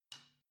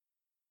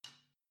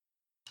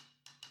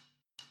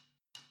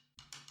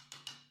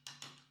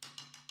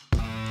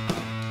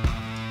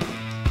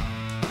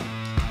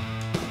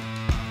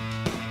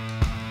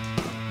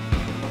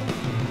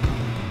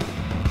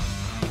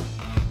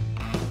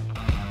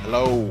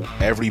Hello,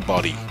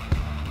 everybody,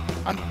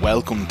 and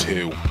welcome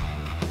to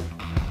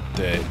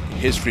the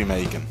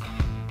history-making,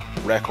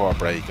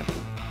 record-breaking,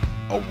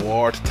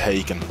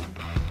 award-taking,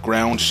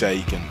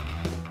 ground-shaking,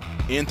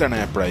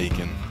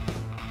 internet-breaking,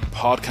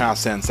 podcast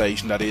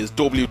sensation that is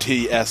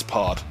WTS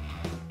Pod.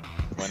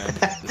 My name is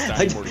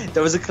Danny Murray.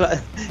 There was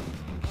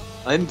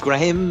I'm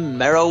Graham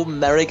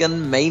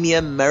Merrigan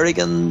Mania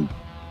Merrigan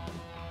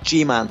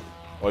G-Man.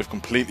 I've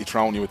completely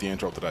thrown you with the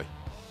intro today.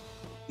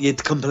 You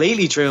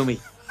completely threw me.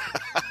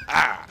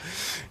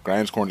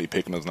 Graham's currently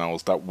picking his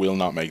nose. That will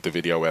not make the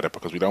video edit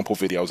because we don't put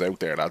videos out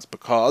there, lads,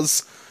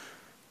 because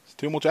it's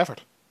too much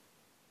effort.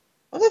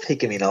 I'm not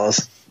picking me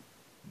nose.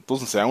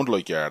 Doesn't sound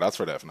like you are, that's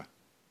for definite.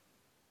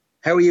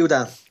 How are you,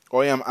 Dan?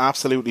 I am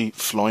absolutely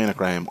flying it,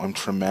 Graham. I'm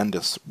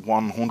tremendous.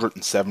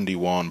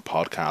 171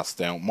 podcasts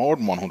down. More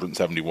than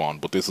 171,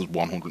 but this is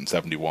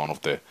 171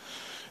 of the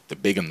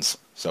big uns,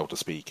 so to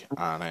speak.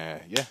 And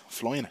yeah,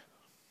 flying it.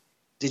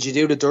 Did you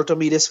do the dirt on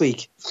me this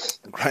week?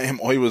 Graham,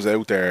 I was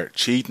out there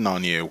cheating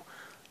on you,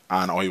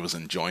 and I was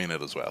enjoying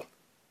it as well.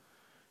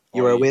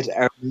 You were with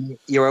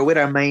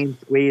our main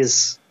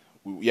squeeze.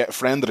 Yeah,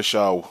 friend of the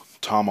show,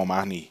 Tom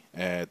O'Mahony,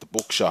 the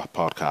Bookshot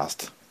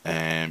podcast.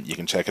 You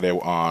can check it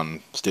out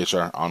on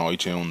Stitcher, on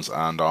iTunes,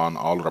 and on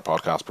all other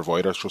podcast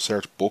providers. Just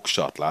search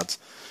Bookshot, lads.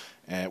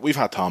 We've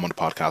had Tom on the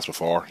podcast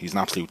before. He's an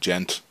absolute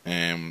gent.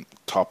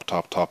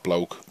 Top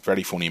bloke.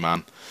 Very funny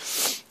man.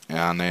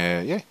 And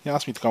yeah, he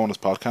asked me to go on his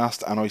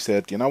podcast, and I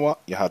said, you know what?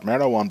 You had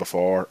Mero on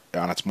before,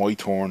 and it's my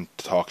turn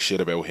to talk shit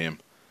about him.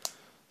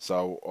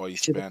 So I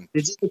spent...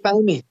 Did you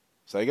defame me?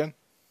 Say again?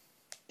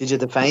 Did you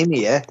defame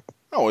me, yeah?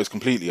 No, I was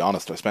completely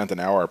honest. I spent an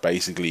hour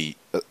basically,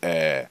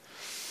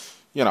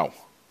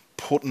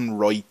 putting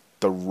right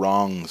the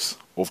wrongs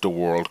of the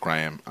world,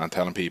 Graham, and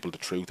telling people the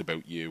truth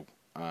about you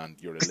and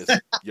your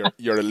illicit,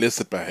 your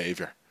illicit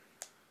behaviour.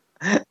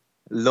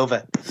 Love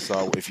it.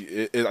 So I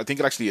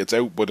think it's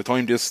out by the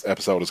time this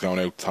episode is going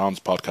out. Tom's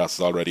podcast is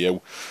already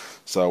out,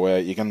 so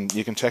you can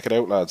check it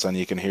out, lads, and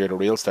you can hear the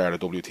real start of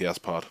WTS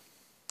Pod.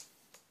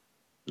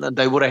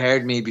 They would have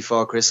heard me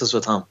before Christmas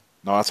with Tom.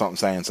 No, that's what I'm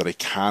saying. So they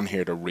can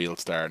hear the real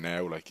start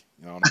now, like,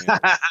 you know what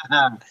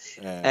I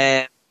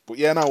mean. But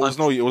yeah, no,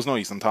 it was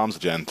nice, and Tom's a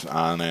gent,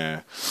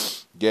 and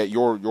yeah,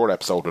 your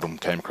episode with him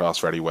came across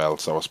very well.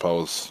 So I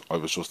suppose I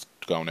was just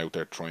going out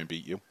there to try and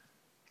beat you.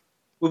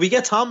 Will we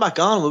get Tom back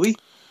on? Will we?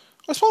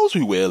 I suppose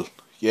we will.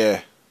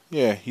 Yeah,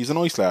 he's a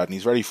nice lad and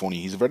he's very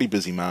funny. He's a very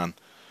busy man.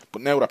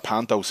 But now that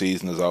Panto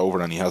season is over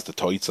and he has the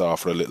tights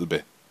off for a little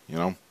bit, you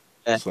know?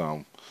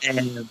 So...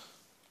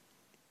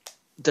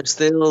 there's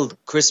still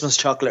Christmas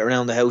chocolate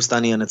around the house,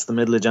 Danny, and it's the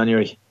middle of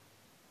January.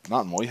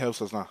 Not in my house,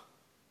 there's not.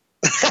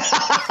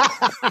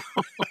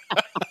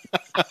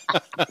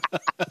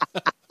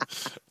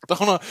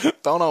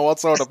 Don't know what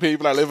sort of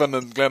people are living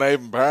in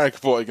Glenhaven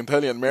Park, but I can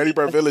tell you in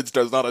Maryborough Village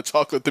there's not a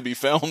chocolate to be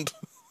found.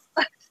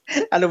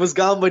 And it was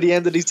gone by the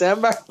end of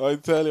December. I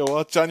tell you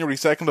what, January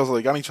 2nd, I was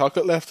like, any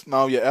chocolate left?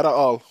 No, you ate it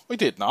all. I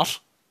did not.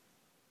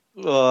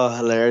 Oh,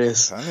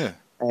 hilarious. I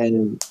tell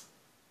you.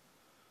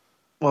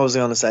 What was I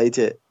going to say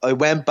to you? I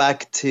went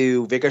back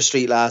to Vicar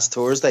Street last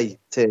Thursday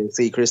to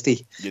see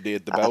Christy. You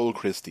did, the bold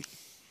Christy.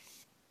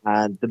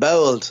 And the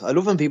bold. I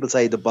love when people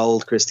say the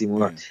bold Christy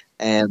Moore.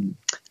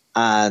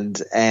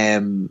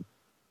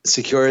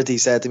 Security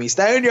said to me,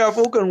 stay on your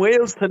fucking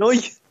wheels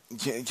tonight.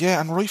 Yeah,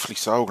 and rightfully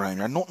so, Graham.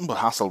 You're nothing but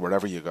hassle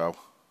wherever you go.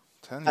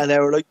 And they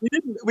were like,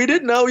 we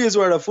didn't know you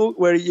were a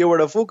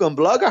fucking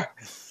blogger.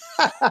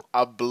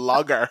 A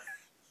blogger.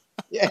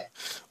 Yeah.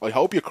 I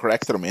hope you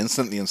corrected him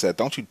instantly and said,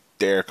 don't you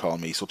dare call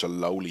me such a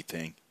lowly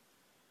thing.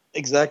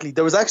 Exactly.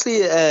 There was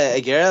actually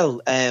a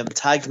girl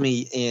tagged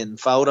me in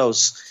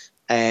photos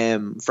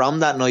from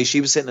that night.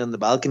 She was sitting in the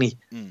balcony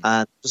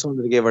and just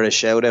wanted to give her a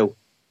shout out.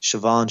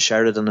 Siobhan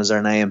Sheridan is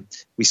her name.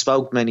 We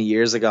spoke many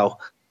years ago.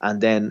 And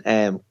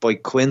then, by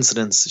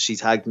coincidence, she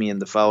tagged me in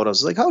the photos. I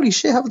was like, holy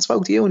shit, I haven't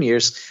spoken to you in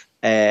years.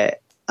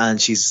 And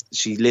she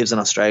lives in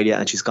Australia,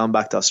 and she's gone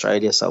back to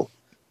Australia. So,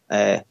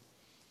 how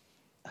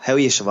are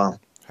you, Siobhan?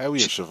 How are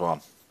you,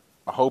 Siobhan?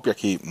 I hope you're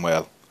keeping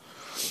well.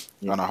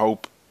 Yeah. And I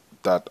hope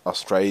that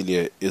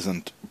Australia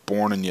isn't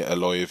burning you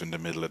alive in the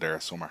middle of their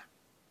summer.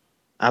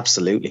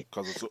 Absolutely.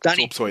 Because it's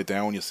upside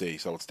down, you see.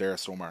 So it's their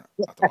summer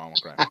at the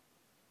moment, Graham.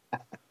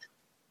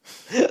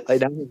 I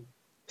know.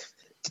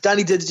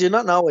 Danny, did you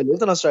not know I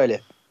lived in Australia?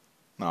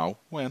 No,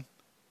 when?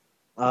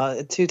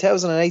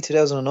 2008,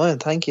 2009,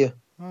 thank you.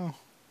 Oh,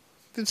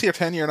 didn't see your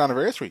 10-year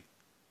anniversary.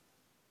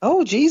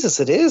 Oh,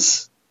 Jesus, it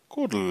is.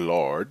 Good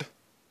Lord.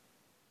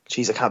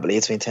 Jeez, I can't believe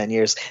it's been 10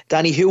 years.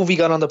 Danny, who have we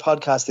got on the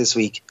podcast this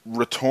week?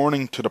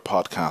 Returning to the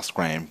podcast,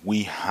 Graham,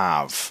 we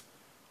have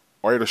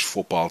Irish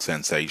football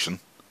sensation,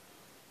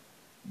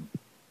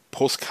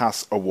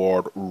 Puskas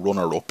Award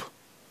runner-up,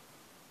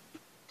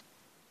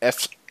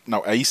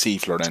 AC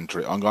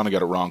Florentia. I'm going to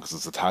get it wrong because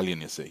it's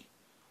Italian, you see.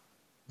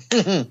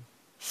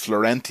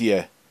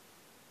 Florentia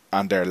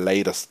and their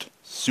latest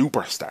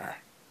superstar,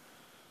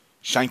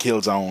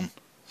 Shankill's own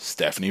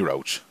Stephanie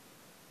Roach.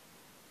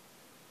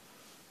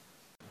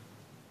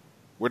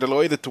 We're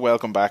delighted to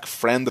welcome back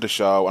friend of the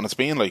show, and it's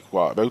been like,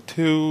 what, about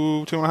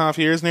 2.5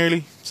 years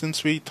nearly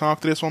since we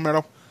talked to this one,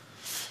 Mero.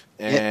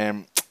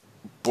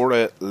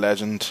 Borough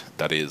legend,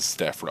 that is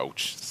Steph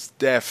Roach.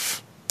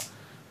 Steph,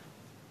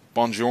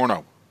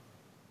 buongiorno.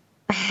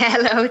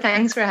 Hello,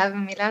 thanks for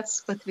having me,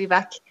 lads. Good to be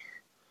back.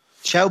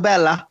 Ciao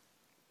bella.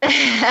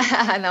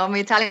 No, my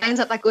Italian's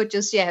not that good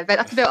just yet, but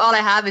that's about all I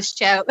have is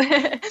ciao.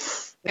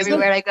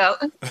 Everywhere I go.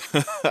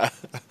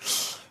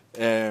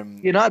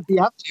 You have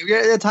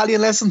your Italian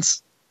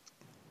lessons?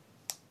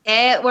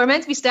 We're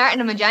meant to be starting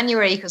them in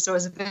January because there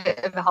was a bit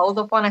of a hold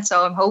up on it,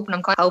 so I'm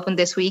hoping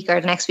this week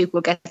or next week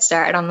we'll get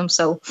started on them.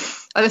 So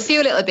I have a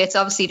few little bits.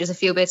 Obviously, there's a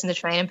few bits in the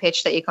training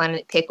pitch that you kind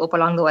of pick up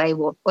along the way,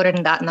 but other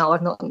than that, no,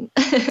 I've nothing.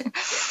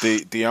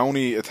 The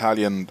only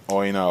Italian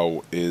I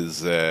know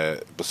is,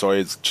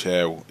 besides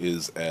ciao,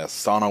 is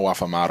sono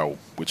affamato,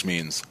 which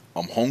means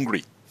I'm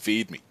hungry,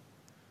 feed me.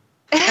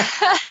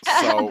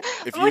 So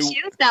if you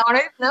use that one, I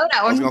didn't know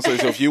that one. I was going to say,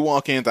 so if you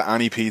walk into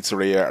any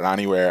pizzeria or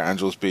anywhere and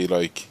just be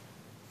like,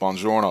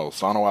 buongiorno,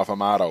 sono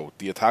affamato,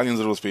 the Italians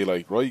will just be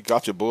like, right,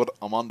 gotcha bud,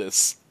 I'm on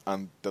this,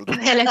 and they'll just,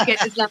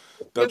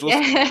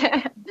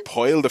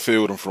 pile the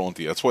food in front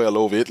of you. That's why I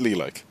love Italy,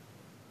 like.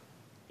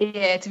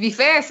 Yeah, to be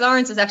fair,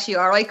 Florence is actually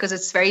alright because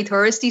it's very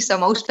touristy, so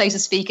most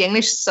places speak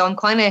English, so I'm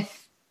kind of,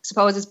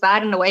 suppose it's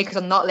bad in a way because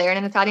I'm not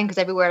learning Italian because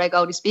everywhere I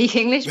go they speak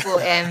English, but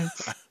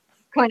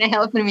kind of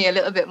helping me a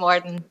little bit more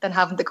than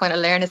having to kind of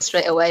learn it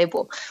straight away.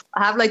 But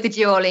I have like the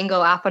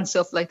Duolingo app and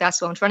stuff like that,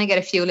 so I'm trying to get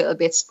a few little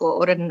bits, but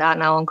other than that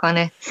now I'm kind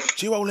of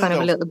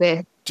a little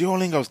bit.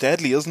 Duolingo's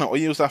deadly, isn't it? I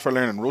use that for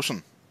learning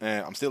Russian.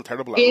 I'm still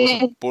terrible at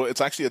Russian, but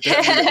it's actually a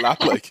deadly little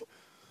app, like.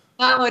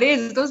 No, it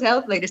is. It does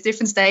help. Like, there's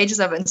different stages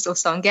of it and stuff,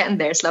 so I'm getting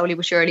there slowly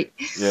but surely.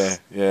 Yeah.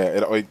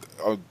 I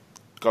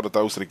got a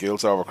dose of the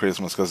guilt over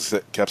Christmas because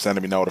it kept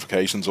sending me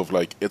notifications of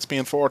like, it's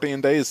been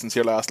 14 days since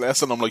your last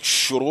lesson. I'm like,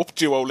 shut up,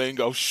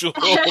 Duolingo, shut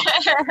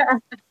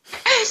up.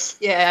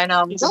 Yeah, I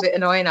know. It's a bit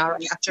annoying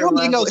already after a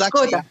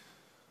while.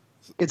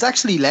 It's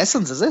actually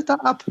lessons, is it, that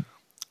app?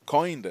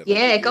 Kind of.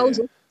 Yeah, it goes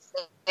with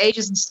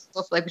stages and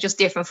stuff, like, with just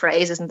different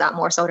phrases and that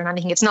more so than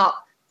anything. It's not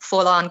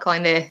full on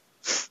kind of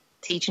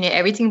teaching you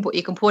everything, but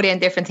you can put in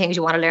different things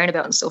you want to learn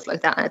about and stuff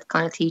like that, and it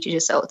kind of teaches you,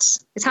 so it's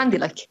handy,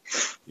 like.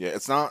 Yeah,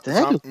 it's not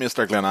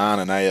Mr. Glenanne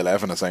and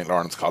A11 at St.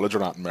 Lawrence College or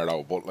nothing,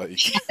 Mero, but like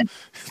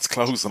it's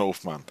close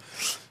enough, man.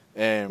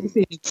 I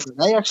seen him the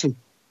other day, actually.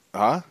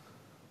 Huh?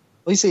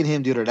 I seen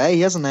him the other day.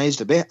 He hasn't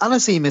aged a bit. And I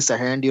seen Mr.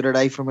 Hearn the other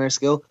day from our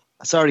school.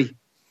 Sorry.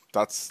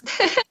 That's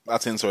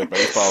inside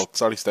baseball.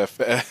 Sorry, Steph.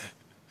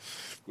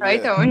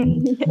 Right,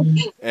 don't.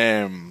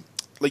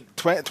 Like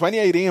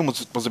 2018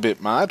 was a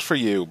bit mad for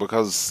you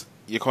because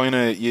you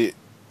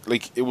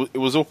like it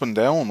was up and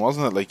down,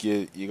 wasn't it? Like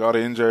you got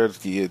injured,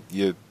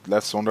 you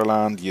left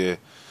Sunderland,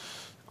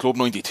 Club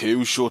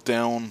 92 shut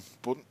down,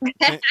 but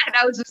that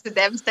was just the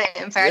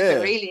devastating part,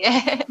 really.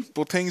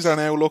 But things are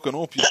now looking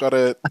up. You've got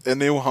a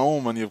new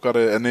home, and you've got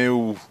a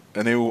new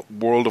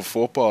world of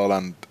football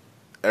and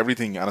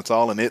everything, and it's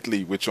all in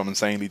Italy, which I'm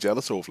insanely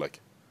jealous of. Like.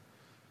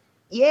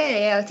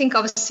 Yeah, I think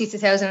obviously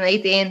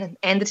 2018,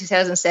 end of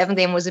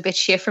 2017 was a bit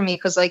shit for me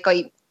because like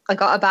I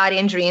got a bad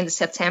injury in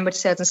September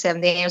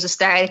 2017. It was the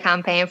start of the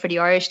campaign for the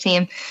Irish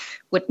team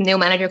with new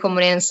manager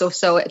coming in and stuff.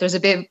 So there was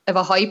a bit of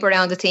a hype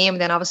around the team.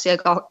 And then obviously I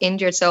got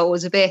injured. So it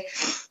was a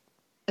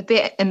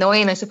bit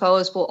annoying, I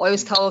suppose. But I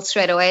was told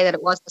straight away that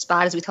it wasn't as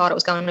bad as we thought it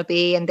was going to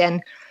be. And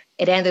then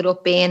it ended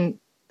up being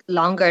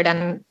longer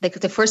than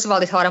first of all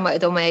they thought I might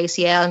have done my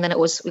ACL, and then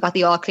we got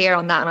the all clear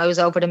on that, and I was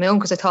over the moon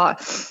because I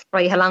thought,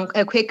 right,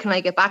 how quick can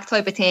I get back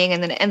type of thing,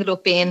 and then it ended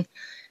up being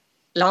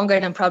longer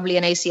than probably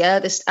an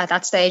ACL at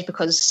that stage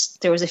because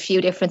there was a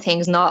few different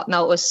things not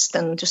noticed,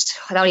 and just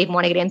I don't even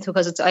want to get into it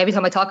because every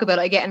time I talk about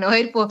it I get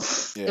annoyed, but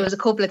there was a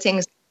couple of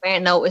things that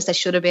weren't noticed that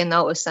should have been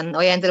noticed, and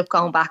I ended up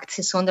going back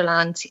to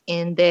Sunderland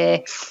in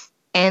the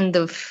end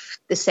of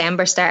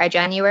December, start of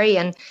January,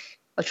 and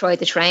I tried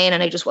to train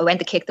and I went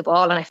to kick the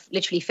ball and I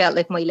literally felt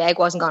like my leg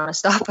wasn't going to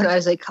stop, and I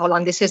was like, hold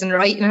on, this isn't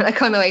right, that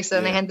kind of way.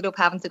 So then I ended up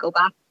having to go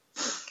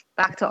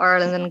back to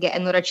Ireland and get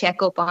another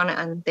checkup on it,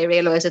 and they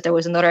realised that there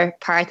was another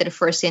part of the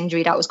first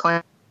injury that was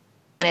kind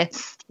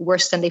of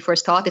worse than they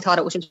first thought. They thought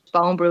it was just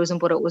bone bruising,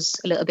 but it was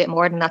a little bit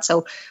more than that,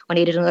 so I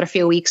needed another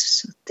few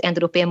weeks. It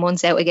ended up being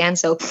months out again,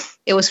 so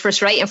it was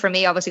frustrating for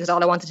me obviously because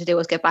all I wanted to do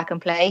was get back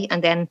and play.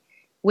 And then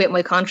with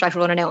my contract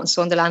running out in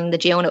Sunderland in the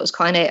June, I was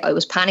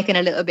panicking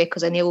a little bit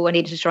because I knew I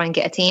needed to try and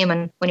get a team,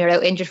 and when you're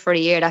out injured for a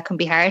year that can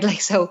be hard, like,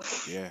 so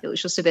It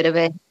was just a bit of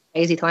a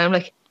crazy time,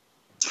 like.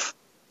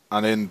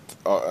 And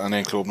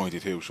then Club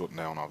 92 shutting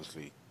down,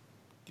 obviously,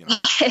 you know.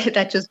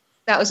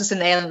 that was just a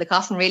nail in the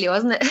coffin, really,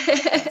 wasn't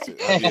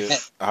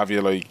it? have you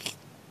like,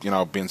 you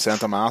know, been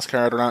sent a mask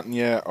card or anything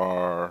yet,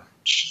 or?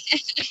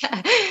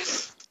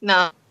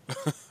 No.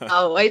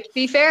 To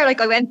be fair,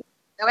 like I went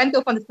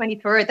up on the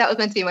 23rd. That was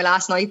meant to be my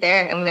last night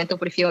there, and we went up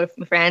with a few of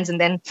my friends, and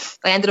then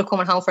I ended up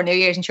coming home for New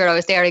Year's, and sure I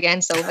was there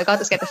again, so I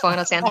got to get the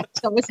final sentence.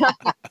 So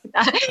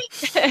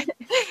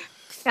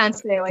can't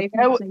stay away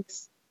from it.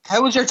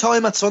 How was your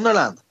time at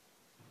Sunderland?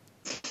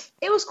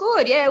 It was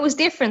good, yeah. It was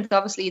different,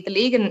 obviously. The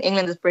league in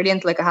England is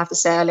brilliant. Like, I have to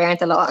say, I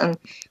learned a lot. And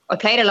I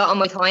played a lot of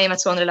my time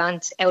at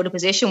Sunderland out of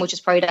position, which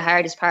is probably the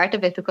hardest part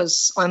of it,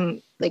 because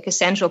I'm like a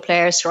central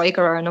player,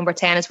 striker, or a number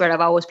 10 is where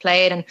I've always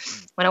played. And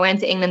when I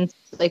went to England,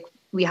 like,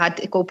 we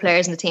had good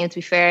players in the team, to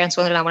be fair, in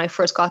Sunderland when I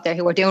first got there,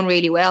 who were doing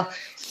really well.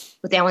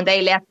 But then when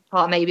they left, I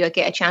thought maybe I'd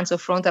get a chance up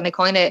front. And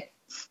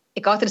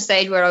it got to the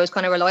stage where I was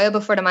kind of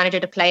reliable for the manager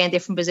to play in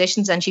different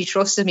positions, and she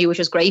trusted me, which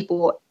was great.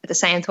 But at the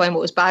same time, it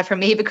was bad for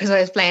me because I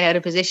was playing out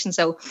of position.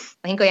 So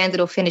I think I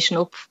ended up finishing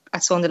up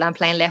at Sunderland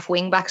playing left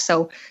wing back.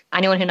 So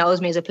anyone who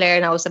knows me as a player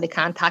knows that I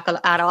can't tackle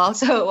at all.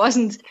 So it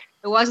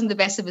wasn't the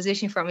best of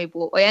position for me.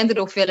 But I ended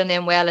up filling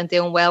in well and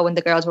doing well when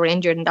the girls were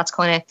injured, and that's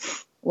kind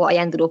of what I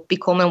ended up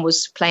becoming,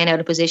 was playing out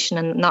of position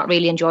and not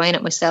really enjoying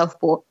it myself.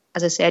 But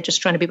as I said,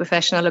 just trying to be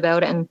professional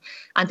about it and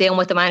doing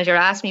what the manager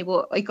asked me.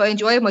 But like, I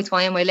enjoyed my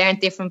time. I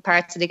learned different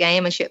parts of the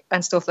game and shit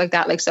and stuff like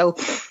that. Like, so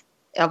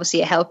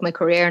obviously it helped my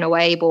career in a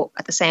way, but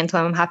at the same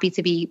time, I'm happy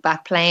to be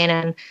back playing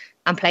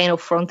and playing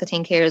up front, I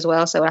think, here as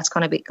well. So that's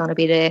going to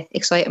be the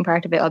exciting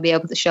part of it. I'll be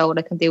able to show what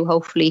I can do,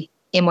 hopefully,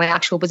 in my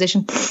actual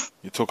position.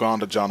 You took on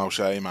the John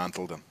O'Shea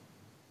mantle then?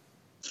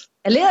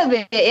 A little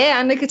bit, yeah.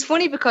 And like, it's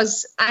funny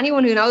because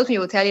anyone who knows me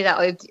will tell you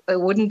that I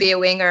wouldn't be a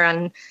winger,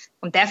 and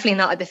I'm definitely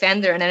not a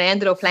defender. And then I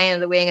ended up playing in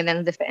the wing and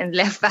then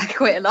left back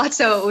quite a lot.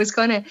 So it was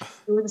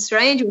a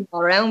strange one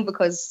all around,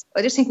 because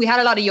I just think we had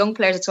a lot of young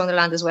players at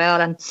Sunderland as well,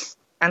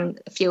 and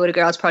a few of the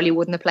girls probably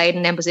wouldn't have played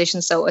in them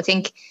positions. So I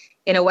think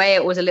in a way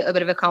it was a little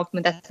bit of a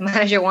compliment that the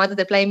manager wanted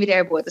to play me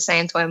there, but at the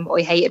same time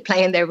I hated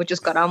playing there, but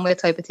just got on with it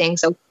type of thing.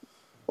 So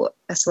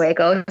that's the way it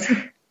goes.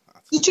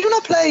 Did you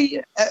not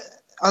play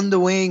on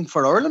the wing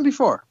for Ireland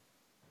before?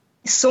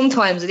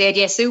 Sometimes I did,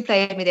 yeah. Sue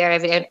played me there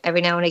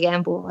every now and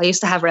again, but I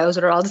used to have rows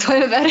with her all the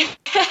time about it.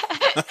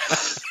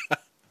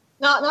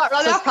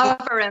 not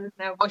proper rounds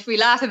now, but we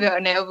laugh about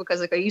it now,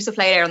 because like, I used to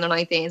play there on the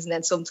 19s and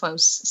then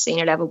sometimes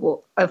senior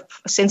level. But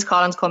since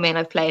Colin's come in,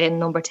 I've played in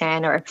number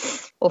 10 or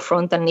up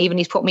front, and even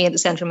he's put me in the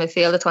central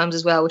midfield at times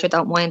as well, which I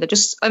don't mind.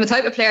 I'm a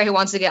type of player who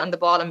wants to get on the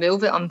ball and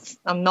move it.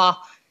 I'm not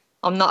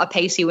a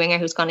pacey winger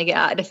who's going to get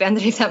at a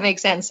defender, if that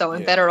makes sense. So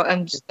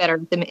I'm just better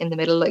in the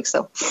middle, like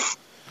so.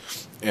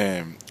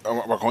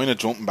 We're kind of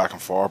jumping back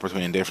and forth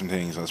between different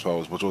things, I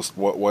suppose, but just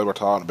while we're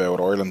talking about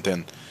Ireland,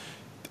 then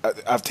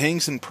have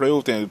things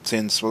improved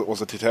since,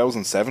 was it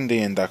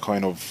 2017, that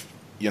kind of,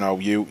 you know,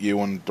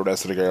 you and the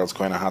rest of the girls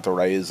kind of had to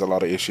raise a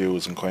lot of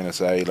issues and kind of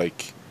say,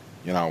 like,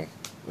 you know,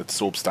 it's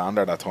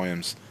substandard at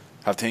times.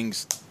 Have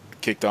things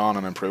kicked on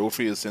and improved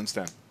for you since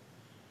then?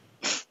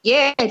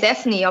 Yeah,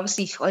 definitely.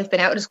 Obviously, I've been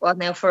out of the squad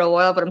now for a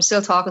while, but I'm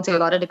still talking to a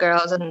lot of the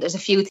girls, and there's a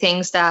few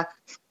things that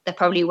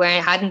probably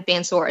hadn't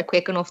been sorted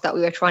quick enough that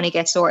we were trying to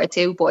get sorted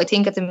too. But I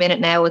think at the minute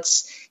now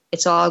it's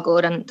all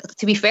good. And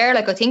to be fair,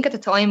 like, I think at the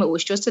time it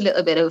was just a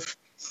little bit of,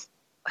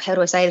 how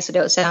do I say this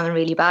without sounding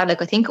really bad?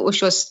 Like, I think it was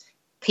just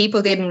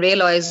people didn't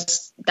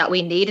realise that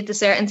we needed the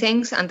certain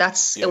things, and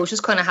it was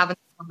just kind of having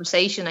a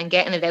conversation and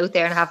getting it out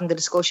there and having the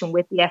discussion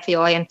with the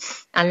FEI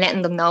and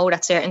letting them know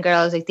that certain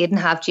girls, like, didn't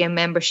have gym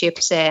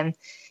memberships,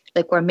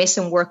 like, were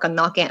missing work and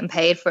not getting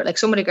paid for it. Like,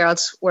 some of the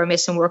girls were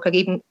missing work, like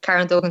even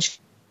Karen Duggan, she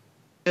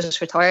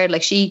just retired.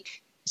 Like, she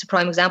is a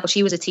prime example.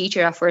 She was a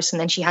teacher at first, and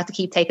then she had to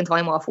keep taking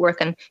time off work,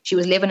 and she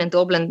was living in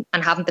Dublin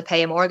and having to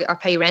pay a mortgage or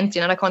pay rent,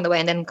 you know, that kind of way,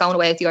 and then going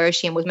away with the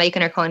Irish team was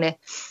making her kind of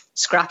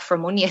scrap for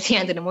money at the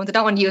end of the month. I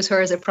don't want to use her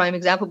as a prime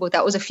example, but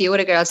that was a few of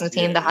the girls in the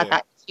team that had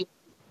that issue.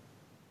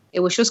 It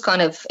was just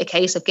kind of a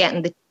case of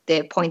getting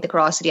the point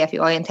across to the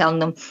FEI and telling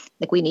them,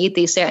 like, we need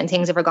these certain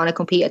things if we're going to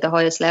compete at the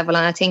highest level.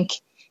 And I think,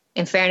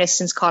 in fairness,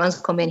 since Colin's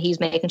come in,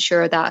 he's making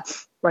sure that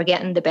we're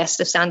getting the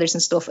best of standards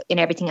and stuff in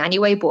everything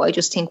anyway. But I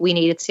just think we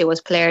needed to, as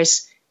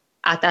players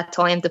at that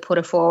time, to put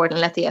it forward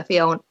and let the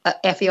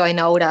FEI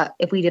know that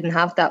if we didn't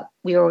have that,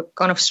 we were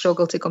going to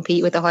struggle to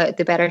compete with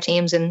the better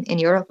teams in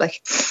Europe.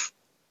 Like,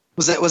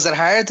 was it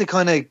hard to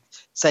kind of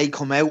say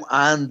come out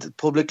and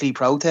publicly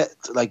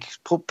protest, like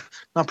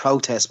not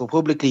protest, but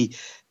publicly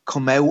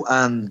come out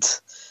and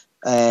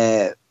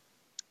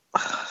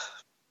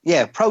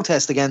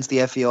protest against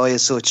the FEI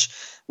as such?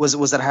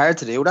 Was it hard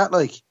to do that?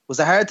 Like, was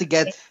it hard to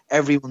get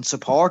everyone's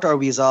support, or were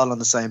we all on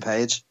the same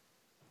page?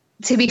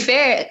 To be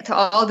fair to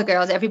all the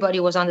girls, everybody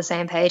was on the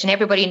same page and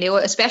everybody knew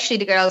it, especially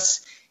the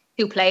girls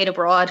who played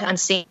abroad and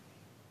seen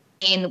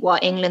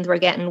what England were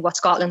getting, what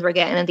Scotland were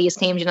getting in these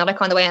teams, you know, that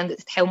kind of way, and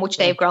how much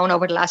they've grown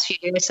over the last few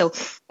years. So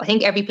I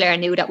think every player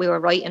knew that we were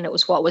right and it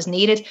was what was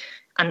needed.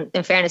 And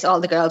in fairness,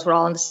 all the girls were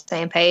all on the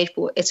same page.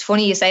 But it's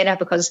funny you say that,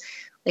 because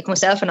like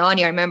myself and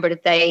Anya, I remember the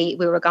day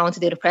we were going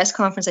to do the press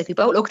conference, like, we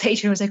both looked at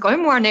each other and was like,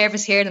 I'm more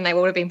nervous here than I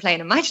would have been playing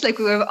a match. Like,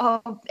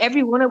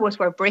 every one of us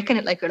were bricking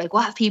it. Like, we're like,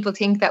 what people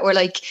think that we're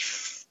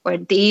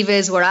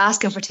divas, we're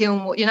asking for too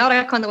much, you know,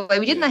 that kind of way.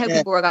 We didn't know how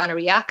people were going to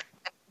react.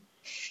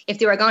 If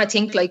they were going to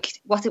think,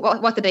 like, what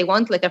do they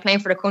want? Like, they're playing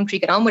for the country,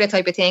 get on with it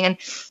type of thing. And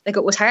like,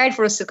 it was hard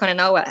for us to kind of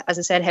know, as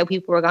I said, how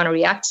people were going to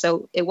react.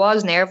 So it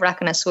was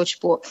nerve-wracking as such.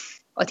 But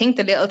I think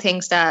the little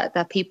things that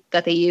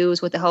they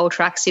use with the whole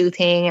tracksuit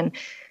thing and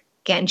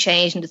getting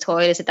changed in the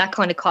toilets, that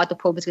kind of caught the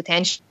public's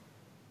attention.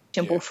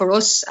 Yeah. But for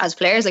us as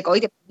players, like I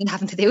didn't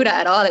having to do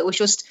that at all. It was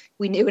just,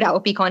 we knew that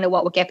would be kind of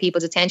what would get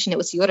people's attention. It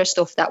was the other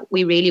stuff that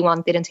we really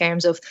wanted in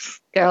terms of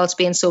girls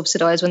being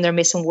subsidised when they're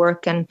missing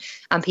work, and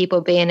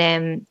people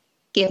being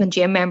given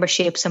gym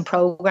memberships and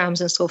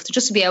programs and stuff to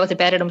just to be able to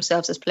better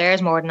themselves as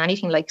players more than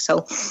anything. Like,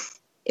 so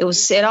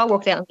it all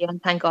worked out in the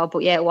end, thank God.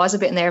 But yeah, it was a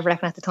bit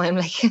nerve-wracking at the time.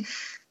 Like,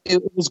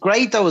 it was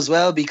great though as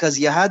well, because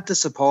you had the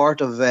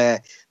support of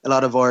a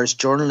lot of Irish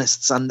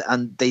journalists,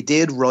 and they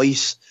did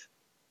write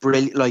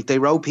brilliant, like they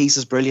wrote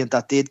pieces brilliant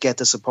that did get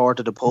the support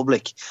of the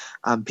public.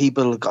 And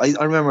people,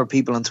 I remember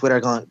people on Twitter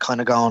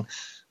going,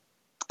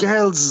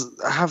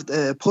 girls have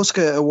the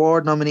Puska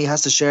Award nominee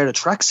has to share a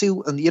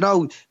tracksuit, and you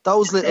know,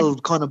 those little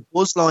kind of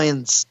buzz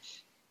lines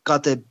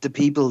got the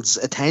people's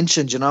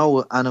attention, you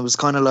know, and it was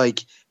kind of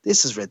like,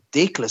 this is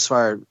ridiculous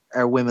for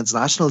our women's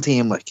national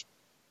team, like.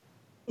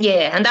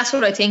 Yeah, and that's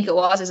what I think it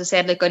was. As I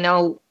said, like, I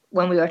know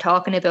when we were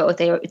talking about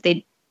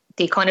it,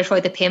 they kind of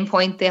tried to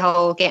pinpoint the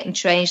whole getting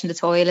changed in the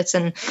toilets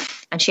and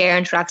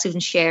sharing tracksuits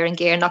and sharing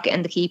gear, not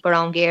getting to keep our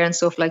own gear and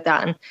stuff like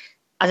that. And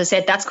as I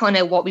said, that's kind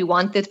of what we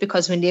wanted,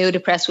 because we knew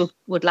the press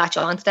would latch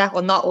on to that.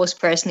 Well, not us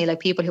personally, like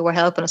people who were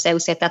helping us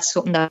out said that's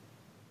something that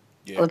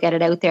will get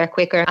it out there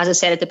quicker. As I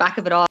said, at the back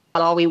of it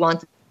all we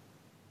wanted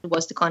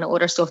was the kind of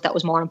other stuff that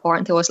was more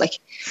important to us. Like,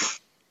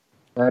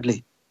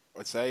 Sadly,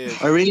 I'd say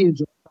I really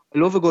enjoy. I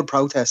love a good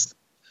protest.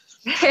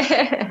 he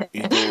does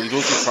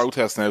the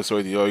protest now,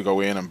 so the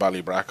go in and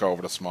Ballybrack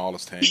over the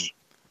smallest thing.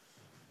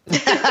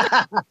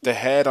 The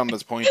head on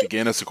this point of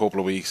Guinness a couple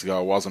of weeks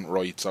ago wasn't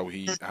right, so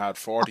he had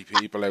 40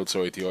 people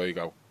outside the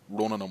Oigo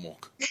running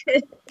amok.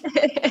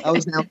 That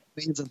was now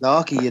Queens and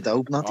Dalkey, you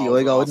dope, not the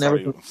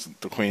Oigo.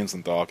 The Queens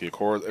and Dalkey.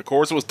 Of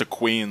course it was the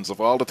Queens,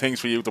 of all the things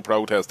for you to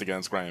protest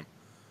against, Graham.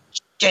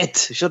 Shit,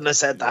 shouldn't have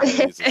said that.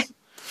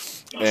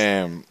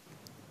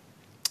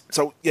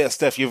 So yeah,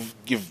 Steph,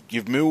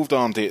 you've moved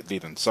on to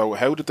Eden. So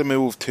how did the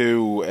move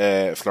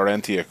to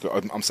Florentia?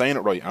 I'm saying it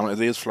right. It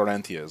is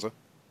Florentia, is it?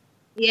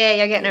 Yeah,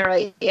 you're getting it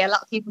right. Yeah, a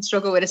lot of people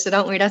struggle with it, so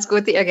don't worry. That's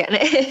good that you're getting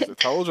it. I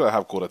told you I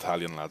have good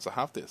Italian lads. I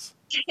have this.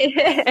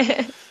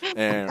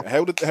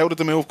 How did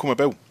the move come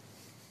about?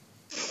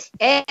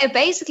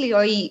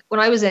 Basically, when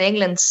I was in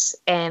England,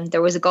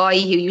 there was a guy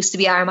who used to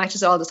be at our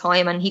matches all the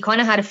time, and he kind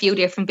of had a few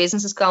different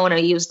businesses going.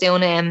 And he was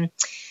doing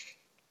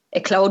a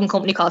clothing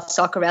company called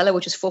Soccerella,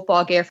 which is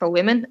football gear for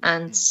women.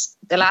 And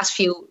the last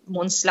few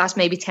months, last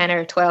maybe 10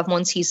 or 12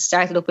 months, he's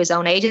started up his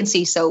own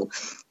agency. So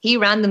he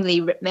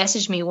randomly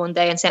messaged me one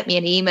day and sent me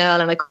an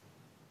email, and I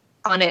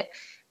on it.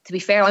 To be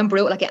fair, I'm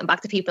brutal at getting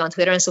back to people on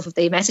Twitter and stuff if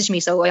they message me.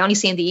 So I only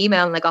seen the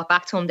email and I got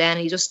back to him then.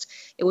 And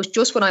it was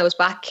just when I was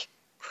back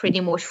pretty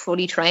much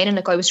fully training.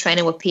 Like, I was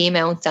training with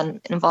P-Mount and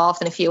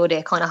involved in a few of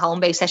the kind of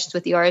home-based sessions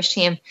with the Irish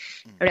team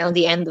around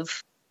the end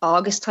of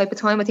August type of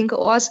time, I think it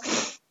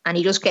was. And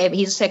he just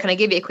said, can I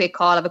give you a quick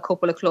call? I have a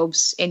couple of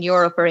clubs in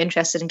Europe are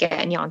interested in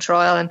getting you on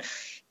trial. And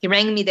he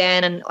rang me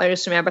then, and I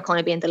just remember kind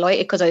of being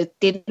delighted, because I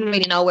didn't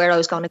really know where I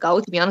was going to go,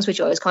 to be honest with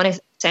you. I was kind of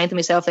saying to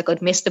myself, like,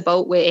 I'd missed the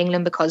boat with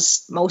England,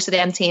 because most of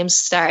them teams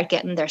started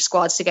getting their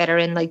squads together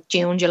in like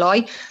June,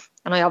 July.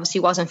 And I obviously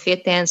wasn't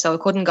fit then, so I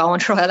couldn't go on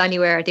trial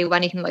anywhere or do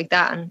anything like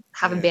that. And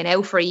having been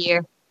out for a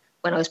year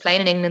when I was playing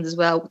in England as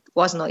well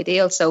wasn't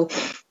ideal. So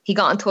he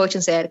got in touch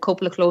and said a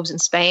couple of clubs in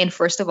Spain.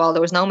 First of all,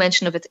 there was no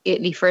mention of it,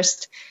 Italy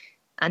first.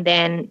 And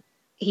then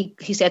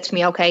he said to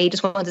me, okay, he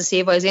just wanted to see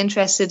if I was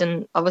interested.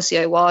 And obviously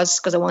I was,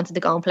 because I wanted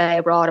to go and play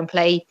abroad and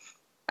play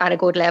at a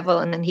good level.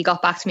 And then he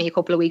got back to me a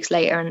couple of weeks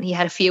later, and he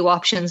had a few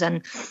options.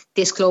 And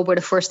this club were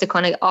the first to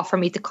kind of offer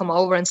me to come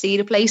over and see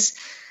the place.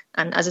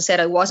 And as I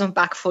said, I wasn't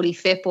back fully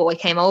fit, but I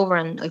came over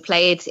and I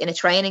played in a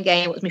training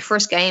game. It was my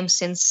first game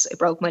since I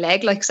broke my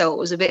leg, like, so it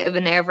was a bit of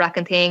a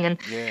nerve-wracking thing.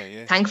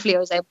 And thankfully I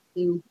was able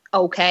to do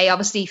okay.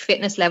 Obviously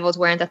fitness levels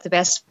weren't at the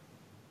best,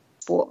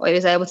 but I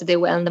was able to do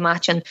well in the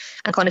match and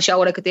kind of show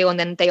what I could do. And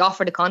then they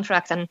offered a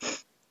contract, and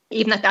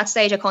even at that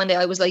stage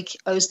I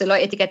was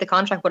delighted to get the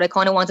contract, but I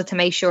kind of wanted to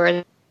make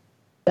sure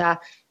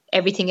that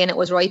everything in it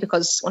was right,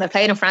 because when I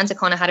played in France I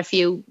kind of had a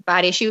few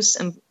bad issues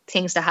and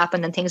things that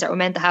happened and things that were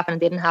meant to happen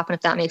and didn't happen,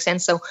 if that makes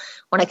sense. So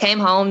when I came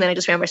home, then I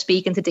just remember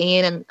speaking to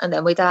Dean and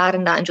then my dad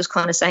and that, and just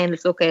kind of saying,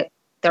 look,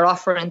 they're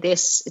offering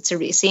this,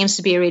 it seems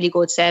to be a really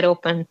good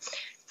setup. And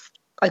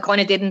I kind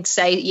of didn't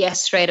say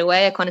yes straight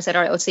away. I kind of said,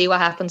 all right, I'll see what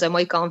happens. I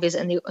might go and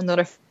visit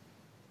another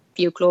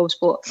few clubs.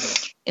 But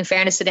in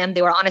fairness to them,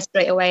 they were honest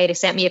straight away. They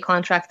sent me a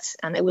contract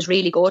and it was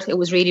really good. It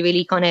was really,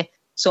 really kind of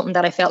something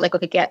that I felt like I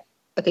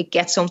could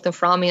get something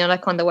from,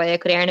 that kind of way I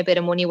could earn a bit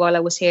of money while I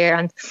was here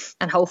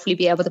and hopefully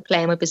be able to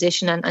play in my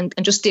position and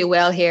just do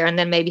well here, and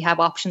then maybe have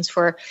options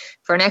for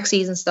next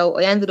season. So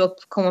I ended up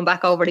coming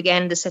back over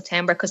again this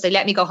September, because they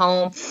let me go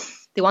home.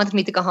 They wanted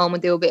me to go home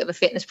and do a bit of a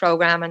fitness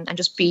program and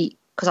just be,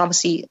 because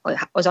obviously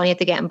I was only at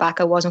the getting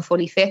back, I wasn't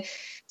fully fit.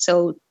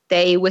 So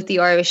they, with the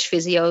Irish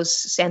physios,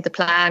 sent a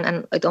plan,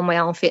 and I done my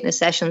own fitness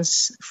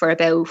sessions for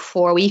about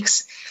 4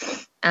 weeks.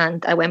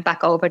 And I went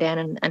back over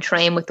then and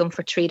trained with them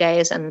for 3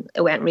 days, and it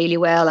went really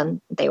well,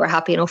 and they were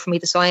happy enough for me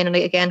to sign. And I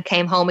again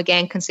came home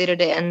again, considered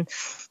it, and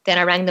then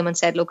I rang them and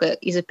said, look,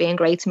 is it being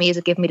great to me? Is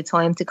it giving me the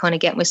time to kind of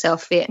get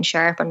myself fit and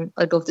sharp? And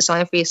I'd love to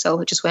sign for you. So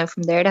it just went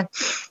from there then.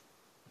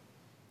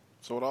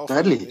 So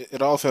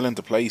it all fell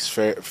into place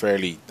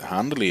fairly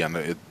handily, and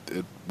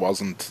it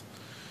wasn't,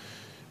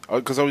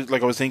 because I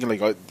was thinking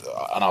and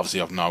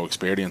obviously I've no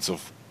experience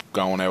of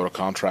going out of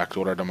contract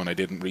other than when I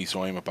didn't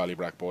re-sign with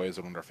Ballybrack Boys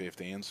at under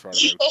 15s for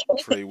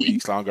about 3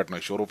 weeks longer than I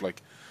should have.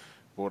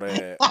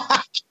 But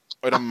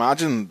I'd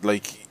imagine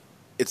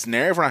it's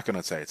nerve wracking.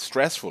 I'd say it's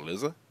stressful,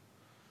 is it?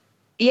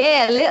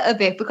 Yeah, a little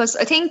bit, because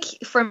I think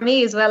for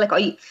me as well,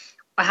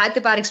 I had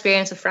the bad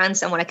experience with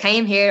France, and when I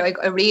came here,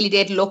 I really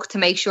did look to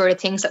make sure the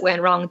things that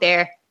went wrong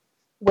there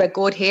were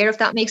good here, if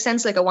that makes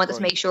sense. I wanted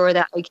to make sure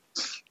that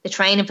the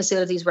training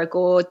facilities were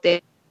good.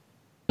 They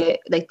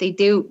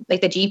do the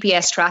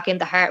GPS tracking,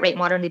 the heart rate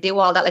monitoring, they do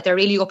all that. They're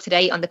really up to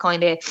date on the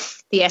kind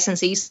of the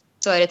S&C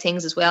side of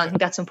things as well. I think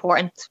that's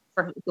important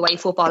for the way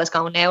football is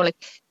going now. And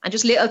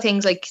just little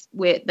things I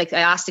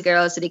asked the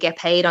girls, did they get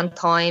paid on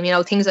time?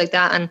 Things like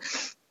that. And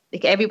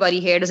everybody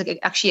here, there's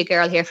actually a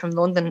girl here from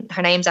London.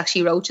 Her name's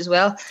actually Roach as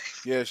well.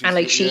 Yeah,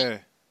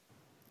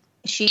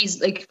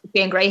 she's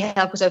being great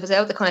help, because I was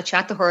able to kind of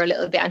chat to her a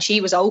little bit, and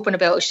she was open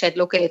about it. She said,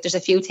 look, there's a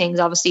few things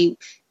obviously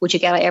which you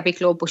get at every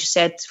club, but she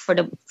said for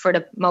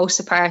the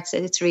most part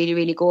it's really,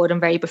 really good and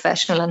very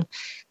professional, and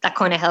that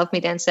kind of helped me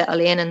then settle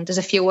in. And there's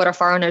a few other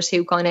foreigners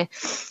who kind of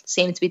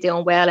seem to be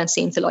doing well and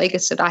seem to like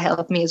it, so that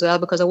helped me as well,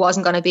 because I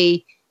wasn't going to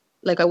be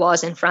like I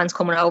was in France,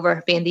 coming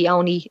over being the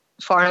only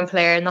foreign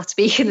player not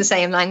speaking the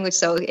same language.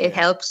 So it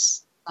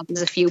helps.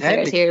 There's a few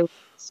players here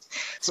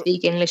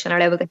speak English and are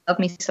able to help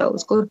me, so it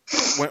was good.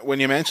 When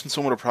you mentioned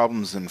some of the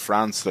problems in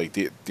France,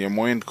 do you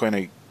mind kind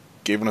of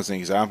giving us an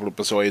example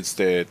besides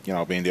the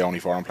being the only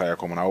foreign player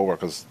coming over?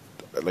 Because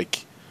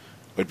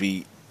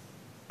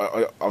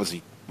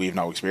obviously we have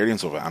no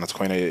experience of it, and it's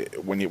kind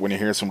of when you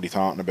hear somebody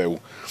talking about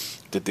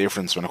the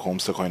difference when it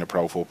comes to kind of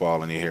pro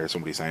football, and you hear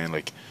somebody saying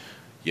I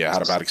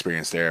had a bad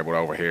experience there, but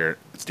over here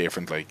it's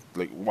different.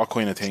 What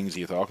kind of things are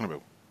you talking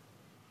about?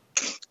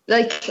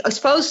 I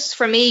suppose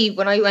for me,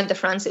 when I went to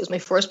France, it was my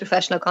first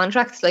professional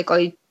contract.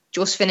 I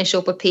just finished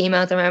up with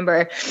Peamount, I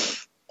remember,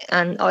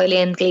 and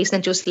Eileen Gleeson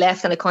had just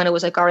left, and I kind of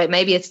was like, all right,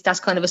 maybe that's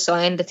kind of a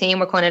sign. The team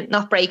were kind of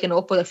not breaking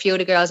up, but a few of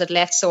the girls had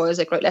left, so I was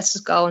like, right, let's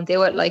just go and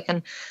do it.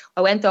 And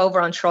I went over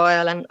on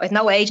trial, and I had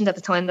no agent at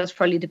the time. That was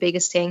probably the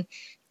biggest thing.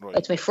 Right.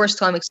 It's my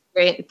first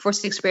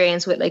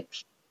experience with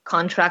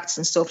contracts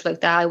and stuff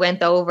like that. I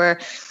went over,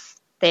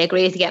 they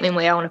agreed to get me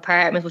my own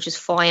apartment, which is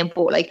fine,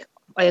 but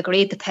I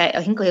agreed to pay,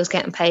 I think I was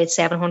getting paid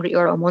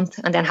 €700 a month,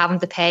 and then having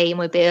to pay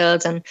my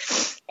bills and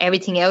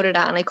everything out of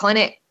that. And I kind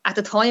of, at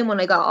the time when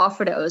I got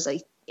offered it, I was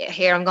like, yeah,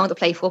 here, I'm going to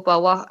play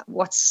football.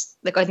 What's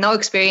I had no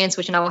experience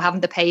with,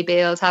 having to pay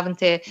bills, having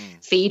to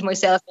feed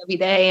myself every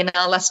day and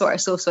all that sort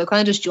of stuff. So I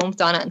kind of just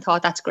jumped on it and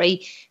thought, that's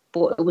great.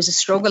 But it was a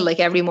struggle.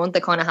 Every month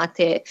I kind of had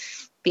to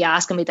be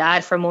asking my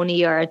dad for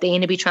money, or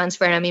Dana be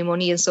transferring me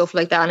money and stuff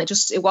like that. And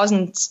it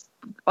wasn't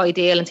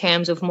ideal in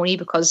terms of money,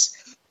 because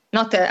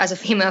not that as a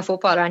female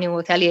footballer, anyone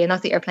will tell you,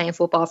 not that you're playing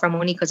football for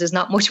money, because there's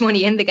not much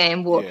money in the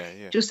game, but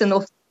just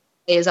enough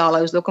is all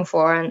I was looking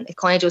for. And it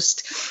kind of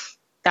just,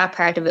 that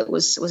part of it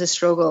was a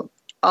struggle.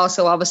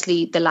 Also,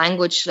 obviously, the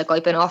language,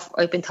 I've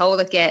been told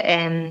to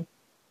get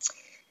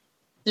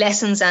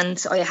lessons,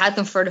 and I had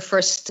them for the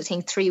first, I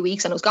think, 3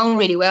 weeks, and it was going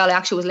really well. I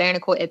actually was learning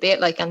quite a bit,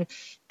 and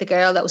the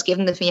girl that was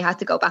giving them to me had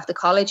to go back to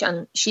college,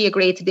 and she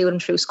agreed to do them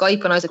through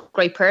Skype, and I was like,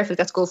 great, perfect,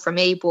 that's good for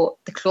me. But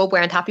the club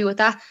weren't happy with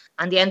that,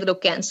 and they ended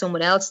up getting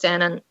someone else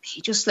then, and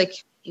he was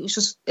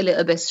just a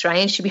little bit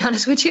strange, to be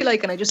honest with you,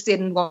 and I just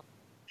didn't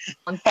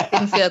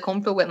feel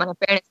comfortable with him. And in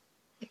fairness,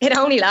 it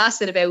only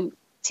lasted about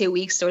 2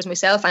 weeks. There was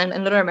myself and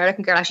another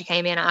American girl actually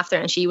came in after,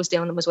 and she was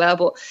doing them as well,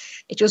 but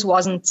it just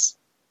wasn't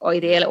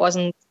ideal. It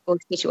wasn't a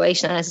good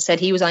situation, and as I said,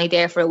 he was only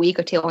there for a week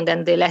or two, and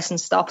then the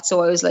lessons stopped, so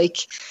I was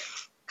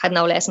had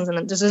no lessons.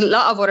 And there's a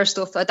lot of other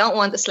stuff. I don't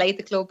want to slate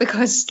the club,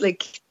 because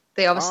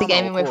they obviously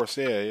gave me my, of course,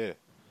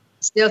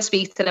 still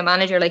speak to the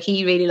manager,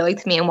 he really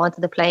liked me and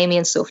wanted to play me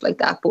and stuff like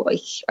that, but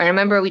I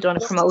remember we done a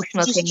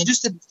promotional thing. You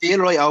just didn't feel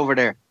right over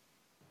there.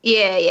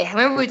 Yeah, I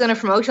remember we done a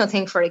promotional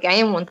thing for a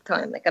game one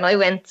time, and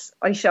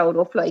I showed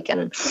up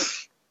and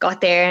got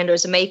there, and there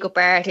was a makeup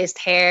artist,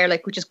 hair,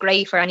 which is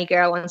great for any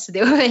girl who wants to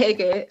do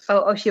a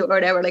photo shoot or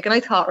whatever, and I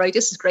thought, right,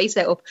 this is great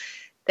setup.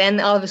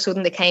 Then all of a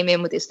sudden they came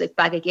in with this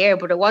bag of gear,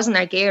 but it wasn't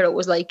our gear, it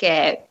was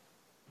a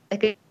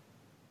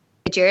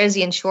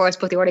jersey and shorts,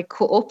 but they were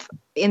cut up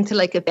into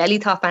a belly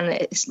top and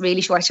it's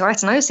really short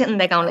shorts, and I was sitting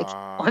there going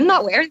I'm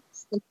not wearing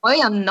this. I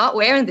am not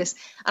wearing this.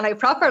 And I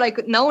proper,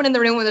 no one in the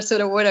room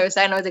understood a word I was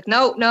saying. I was like,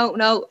 no,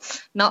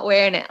 not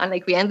wearing it.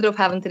 And we ended up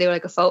having to do a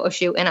photo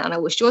shoot in it, and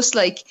it was just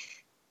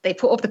they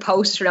put up the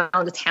posters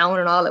around the town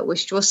and all. It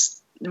was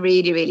just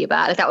really, really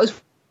bad. That was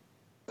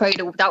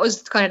that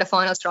was kind of the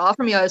final straw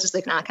for me. I was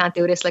just nah, I can't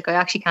do this. I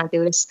actually can't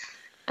do this.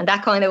 And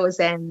that kind of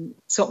was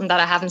something that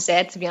I haven't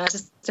said, to be honest.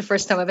 It's the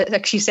first time I've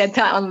actually said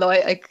that on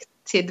live,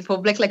 to the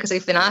public, like, because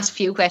I've been asked a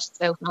few questions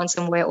about France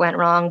and where it went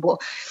wrong,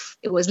 but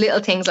it was little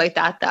things like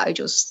that I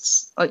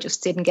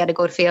just didn't get a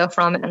good feel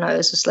from it, and I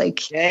was just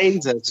like, doing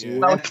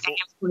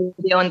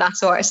that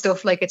sort of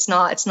stuff. Like, it's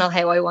not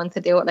how I want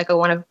to do it. Like, I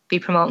want to be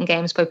promoting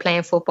games by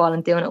playing football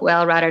and doing it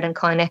well, rather than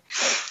kind of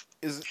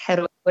how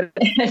do I put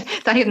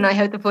it? Don't even know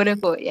how to put it,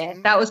 but yeah,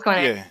 that was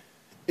kind of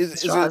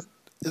Is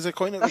it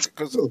kind of like,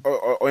 because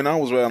I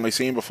know as well, and I've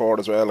seen before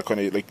as well, kind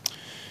of like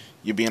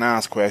you're being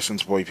asked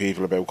questions by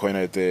people about kind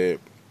of the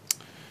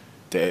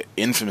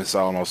infamous,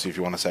 almost, if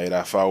you want to say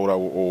that,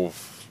 photo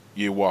of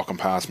you walking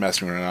past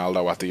Messi and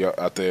Ronaldo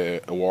at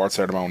the award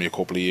ceremony a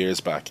couple of years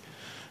back.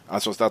 And I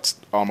suppose that's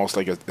almost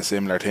like a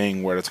similar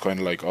thing, where it's kind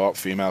of like, oh,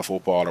 female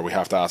footballer, we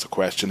have to ask a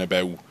question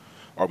about,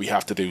 or we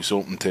have to do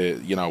something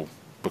to, you know,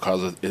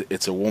 because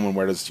it's a woman,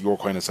 whereas you're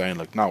kind of saying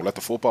like, no, let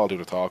the football do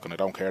the talking, I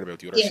don't care about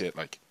the other shit,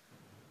 like.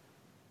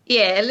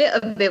 Yeah, a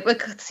little bit.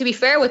 But to be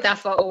fair with that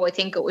photo, I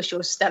think it was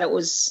just that it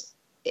was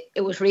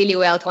really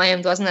well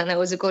timed, wasn't it? And it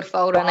was a good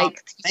photo. And like,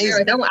 to be fair,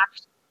 I don't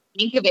actually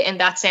think of it in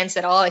that sense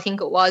at all. I think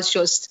it was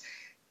just,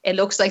 it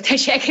looks like they're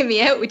checking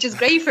me out, which is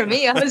great for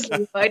me,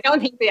 honestly. But I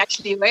don't think they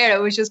actually were.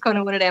 It was just kind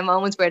of one of them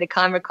moments where the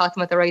camera caught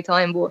them at the right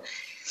time. But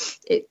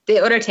the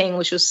other thing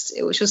was just,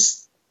 it was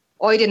just,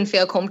 I didn't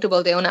feel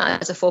comfortable doing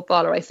it as a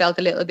footballer. I felt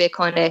a little bit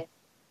kind of,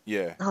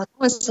 I don't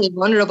want to say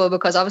vulnerable,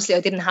 because obviously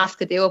I didn't have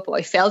to do it, but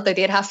I felt I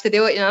did have to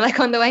do it, you know, like,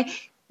 on the way.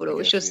 But it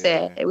was just,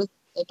 it was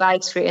a bad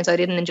experience. I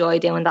didn't enjoy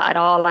doing that at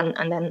all.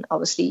 And then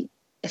obviously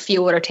a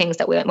few other things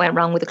that went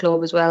wrong with the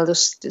club as well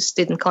just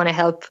didn't kind of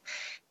help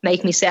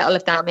make me settle,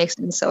 if that makes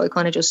sense. So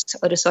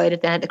I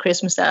decided then at the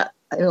Christmas that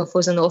enough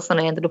was enough, and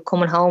I ended up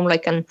coming home,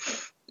 like, and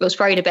it was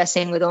probably the best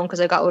thing we've done, because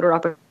I got other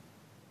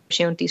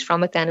opportunities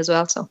from it then as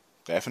well. So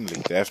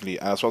definitely.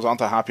 I suppose on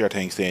to happier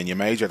things then. You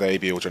made your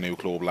debut with your new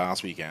club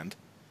last weekend.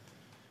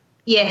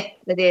 Yeah,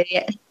 I did,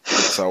 yeah.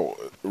 So,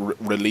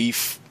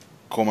 relief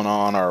coming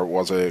on, or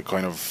was it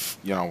kind of,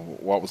 you know,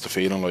 what was the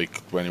feeling like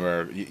when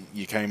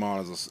you came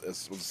on was the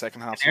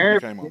second half you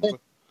came on, was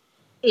it?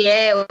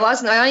 Yeah, it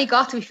wasn't. I only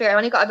got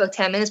about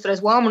 10 minutes, but I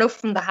was warming up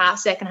from the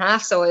second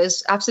half, so I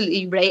was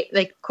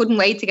absolutely couldn't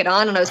wait to get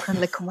on, and I was kind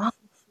of like, come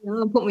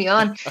on, put me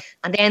on.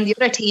 And then the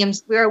other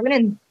teams, we were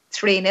winning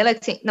 3-0, I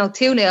think, no,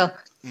 2-0.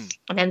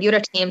 And then the other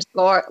team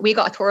scored. We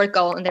got a third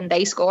goal, and then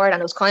they scored. And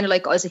it was kind of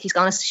like, I was like, he's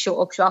going to shut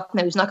up shop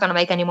now. He's not going to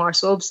make any more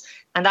subs.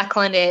 And that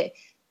kind of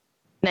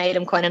made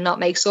him kind of not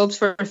make subs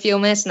for a few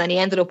minutes. And then he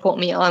ended up putting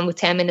me on with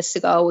 10 minutes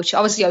to go, which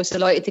obviously I was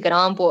delighted to get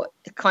on. But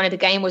kind of the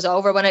game was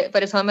over by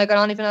the time I got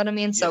on, if you know what I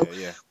mean. So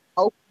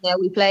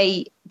we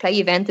play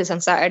Juventus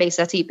on Saturday,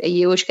 so that's a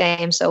huge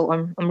game. So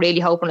I'm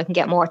really hoping I can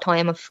get more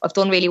time. I've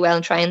done really well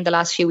in training the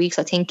last few weeks.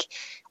 I think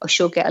I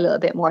should get a little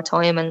bit more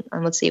time, and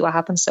we'll see what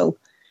happens. So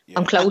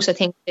I'm close, I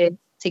think,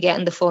 to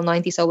getting the full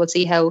 90, so we'll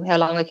see how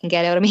long I can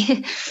get out of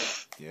me.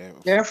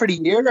 There for the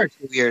year or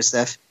 2 years,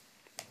 Steph?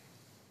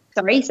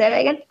 Sorry, say that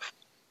again.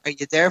 Are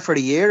you there for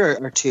the year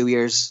or 2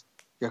 years?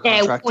 Your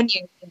contract? 1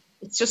 year.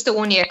 It's just a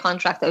 1 year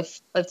contract.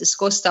 I've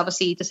discussed,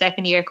 obviously, the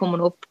second year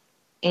coming up.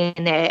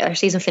 In our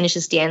season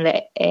finishes the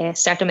end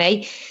start of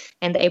May,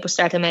 and the April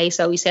start of May.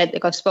 So we said,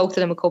 like, I've spoke to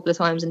them a couple of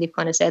times, and they've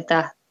kind of said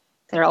that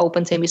they're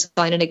open to me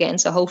signing again.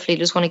 So hopefully, I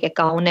just want to get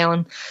going now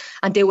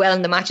and do well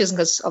in the matches,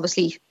 because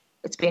obviously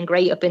it's been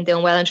great. I've been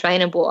doing well in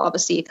training, but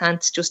obviously you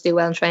can't just do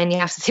well in training. You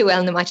have to do well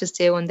in the matches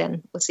too, and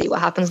then we'll see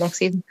what happens next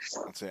season.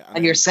 That's it.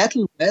 And you're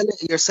settling well.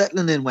 You're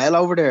settling in well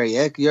over there,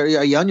 yeah?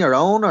 Are you on your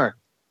own, or?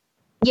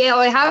 Yeah,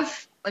 I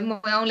have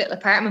my own little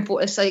apartment, but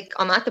it's like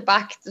I'm at the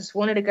back. There's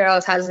one of the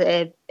girls has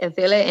a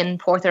villa in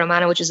Porto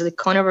Romano, which is a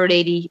kind of a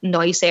really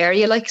nice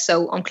area, like,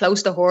 so I'm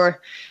close to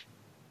her.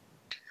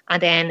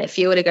 And then a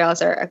few of the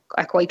girls are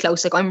quite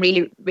close. Like, I'm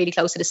really, really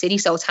close to the city,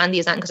 so it's handy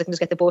as that, because I can just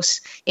get the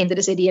bus into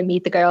the city and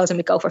meet the girls, and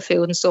we go for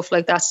food and stuff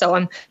like that. So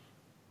I'm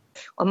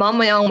on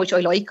my own, which I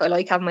like. I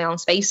like having my own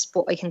space,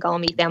 but I can go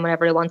and meet them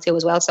whenever I want to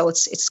as well. So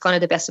it's kind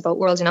of the best of both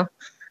worlds, you know.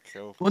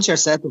 Cool. Once you're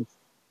settled.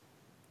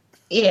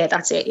 Yeah,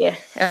 that's it. Yeah,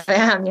 I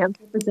am. Yeah, I'm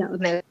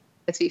settled now,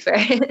 to be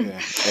fair.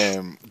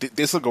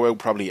 This will go out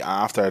probably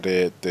after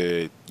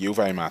the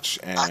Juve match.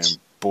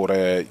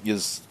 But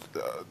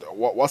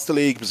what's the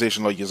league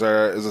position like? Is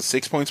it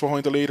 6 points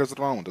behind the leaders at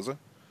the moment? Is it?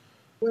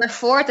 We're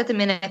fourth at the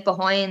minute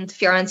behind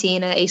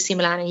Fiorentina, AC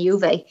Milan, and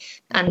Juve.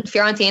 And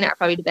Fiorentina are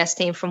probably the best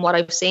team from what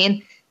I've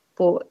seen.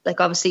 But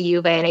like, obviously,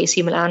 Juve and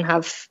AC Milan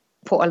have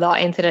put a lot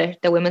into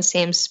the women's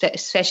teams,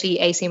 especially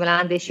AC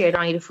Milan this year.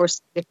 They're only the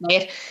first to play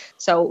it.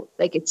 So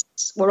like,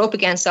 we're up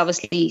against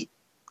obviously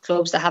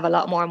clubs that have a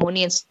lot more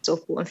money and stuff.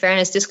 But in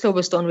fairness, this club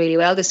has done really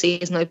well this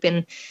season. I've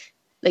been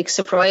like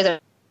surprised. I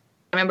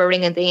remember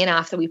ringing Dean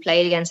after we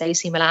played against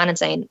AC Milan and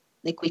saying,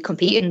 like, we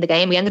competed in the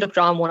game. We ended up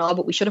drawing 1-1,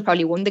 but we should have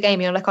probably won the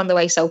game, you know, like, on the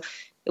way. So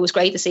it was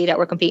great to see that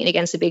we're competing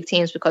against the big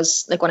teams,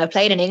 because like, when I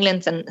played in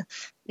England, and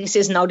this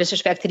is no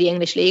disrespect to the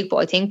English league, but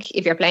I think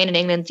if you're playing in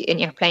England and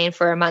you're playing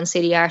for Man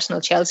City,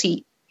 Arsenal,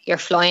 Chelsea, you're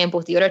flying,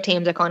 but the other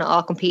teams are kind of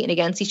all competing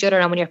against each other.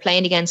 And when you're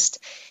playing against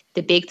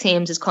the big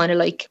teams, it's kind of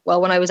like,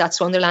 well, when I was at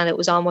Sunderland, it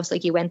was almost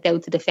like you went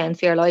out to defend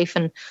for your life.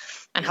 And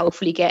and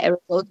hopefully get a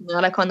result and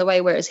all that kind of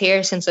way. Whereas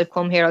here, since I've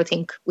come here, I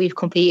think we've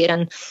competed,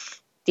 and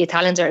the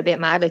Italians are a bit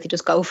mad. Like, they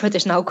just go for it.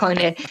 There's no kind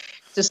of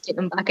just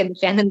sitting back and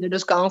defending. They're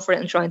just going for it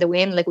and trying to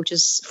win, like, which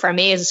is, for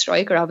me as a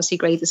striker, obviously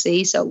great to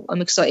see. So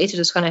I'm excited to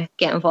just kind of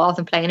get involved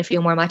and play in a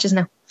few more matches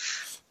now.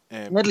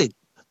 Deadly.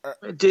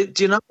 Do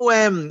you know?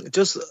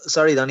 Just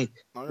sorry, Danny.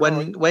 No,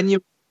 when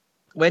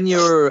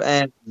you're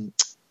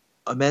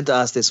I meant to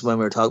ask this when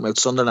we were talking about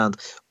Sunderland,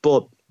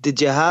 but did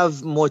you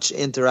have much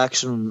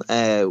interaction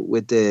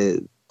with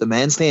the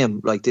men's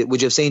team? Like,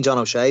 would you have seen John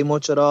O'Shea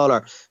much at all,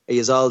 or are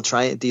you all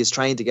trying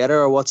together,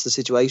 or what's the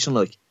situation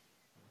like?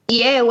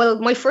 Yeah, well,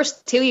 my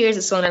first 2 years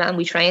at Sunderland,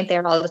 we trained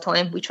there all the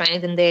time. We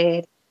trained in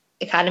the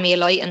Academy of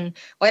Light, and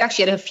I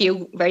actually had a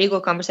few very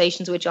good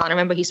conversations with John. I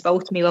remember he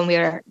spoke to me when we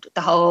were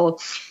the whole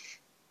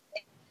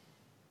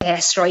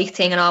strike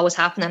thing and all was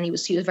happening. He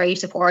was very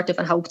supportive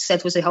and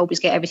said I hope he's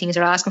get everything he's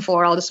asking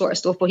for, all this sort of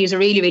stuff. But he was a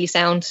really, really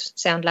sound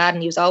lad,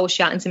 and he was always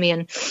chatting to me.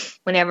 And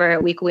whenever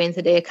we go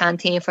into the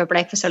canteen for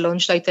breakfast or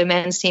lunch, like, the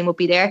men's team would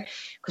be there,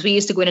 because we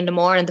used to go in the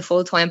morning. The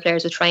full-time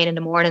players would train in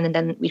the morning, and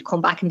then we'd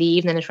come back in the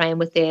evening and train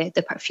with the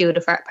few of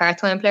the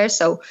part-time players.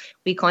 So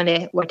we kind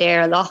of were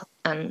there a lot,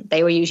 and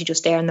they were usually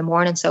just there in the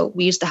morning. So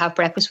we used to have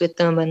breakfast with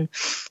them, and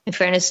in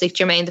fairness, like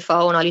Jermaine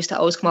Defoe and all used to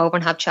always come over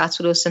and have chats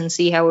with us and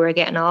see how we were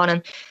getting on.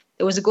 And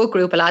it was a good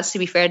group of lads, to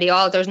be fair.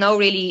 There's no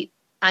really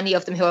any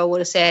of them who I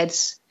would have said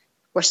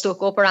were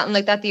stuck up or anything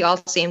like that. They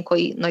all seemed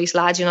quite nice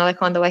lads, that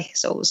kind of way.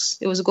 So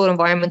it was a good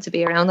environment to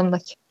be around them.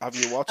 Like, have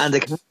you watched? And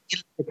the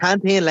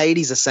canteen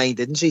lady's a saint,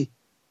 didn't she?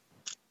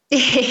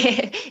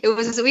 It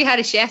was. We had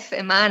a chef,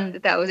 a man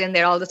that was in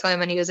there all the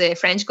time, and he was a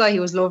French guy. He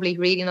was lovely,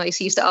 really nice.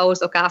 He used to always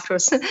look after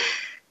us. I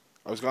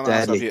was going to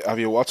ask, have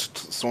you watched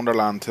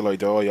Sunderland Till I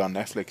Die on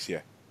Netflix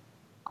yet?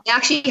 I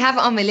actually have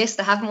it on my list.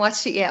 I haven't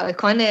watched it yet. I've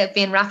kind of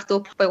been wrapped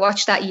up. I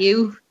watched that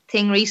You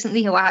thing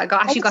recently. I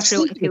got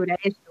through it in 2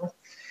 days. So.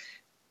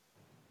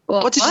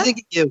 What did you think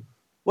of You?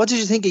 What did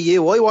you think of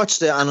You? I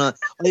watched it, and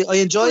I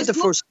enjoyed the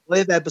first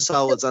 5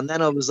 episodes, and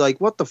then I was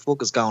like, what the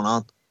fuck is going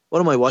on? What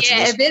am I watching?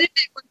 Yeah, this? a bit of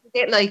it was a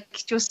bit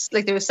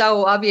like they were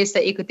so obvious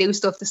that you could do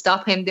stuff to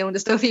stop him doing the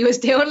stuff he was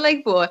doing.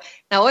 Like, but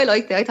no, I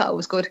liked it. I thought it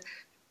was good.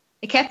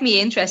 It kept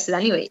me interested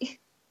anyway.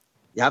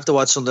 You have to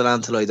watch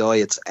Sunderland Till I Die.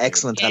 It's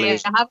excellent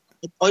television. I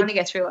want to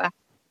get through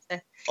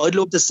it. I'd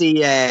love to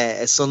see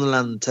a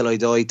Sunderland Till I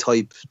Die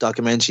type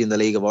documentary in the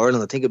League of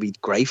Ireland. I think it'd be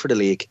great for the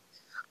league.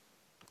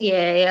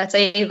 Yeah, I'd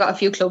say you've got a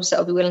few clubs that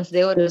will be willing to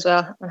do it as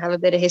well, and have a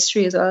bit of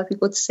history as well. It'd be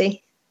good to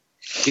see.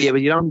 Yeah, but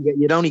you'd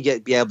only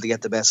be able to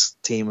get the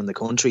best team in the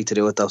country to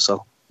do it, though.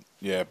 So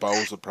yeah,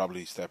 Bowes would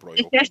probably step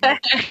right up.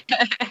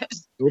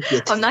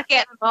 I'm not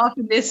getting involved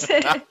in this.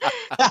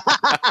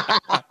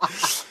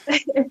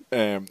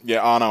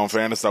 Yeah, in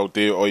fairness though,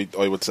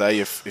 I would say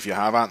if you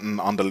have anything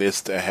on the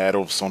list ahead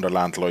of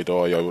Sunderland Till I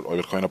Die, I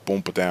would kind of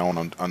bump it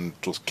down and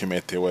just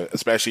commit to it,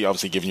 especially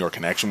obviously given your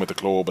connection with the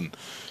club, and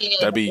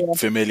there'll be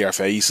familiar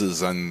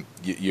faces, and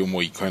you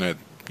might kind of,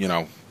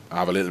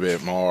 have a little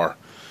bit more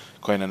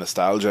kind of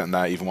nostalgia in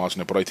that, even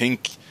watching it. But I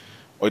think,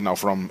 I don't know,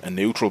 from a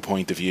neutral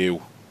point of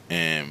view,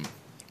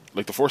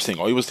 like, the first thing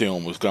I was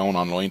doing was going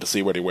online to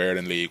see where they were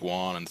in League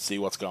One and see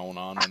what's going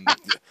on, and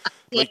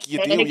like,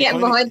 exactly,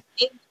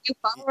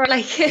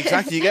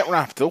 you get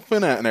wrapped up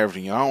in it and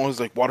everything, It was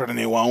like, what are the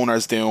new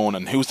owners doing,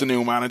 and who's the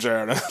new manager,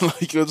 and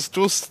like, it's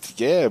just,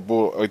 yeah.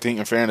 But I think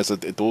in fairness,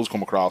 it does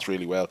come across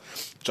really well.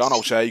 John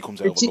O'Shea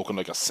comes out looking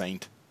like a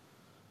saint.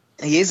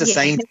 He is a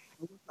saint.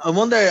 I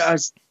wonder,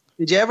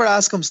 did you ever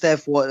ask him,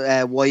 Steph,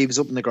 why he was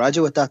up in the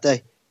Graduate that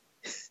day?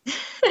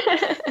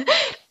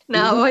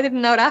 No, I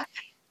didn't know that.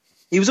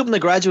 He was up in the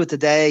Graduate the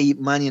day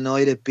Man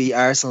United beat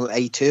Arsenal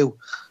 8-2.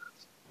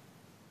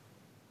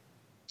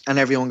 And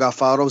everyone got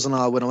photos and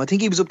all with him. I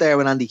think he was up there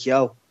with Andy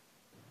Keogh.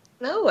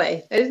 No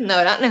way. I didn't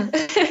know that now.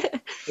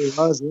 He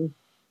was, yeah.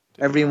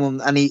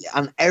 Everyone, and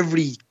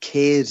every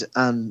kid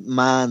and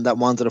man that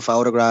wanted a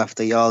photograph,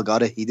 they all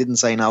got it. He didn't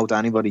say no to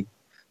anybody.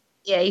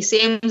 Yeah, he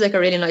seems like a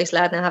really nice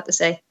lad, I have to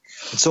say.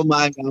 And some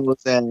man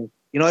goes,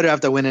 United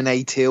after winning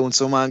 8-2, and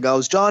some man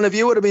goes, John, if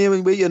you would have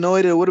been with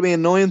United, it would have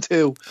been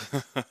 9-2.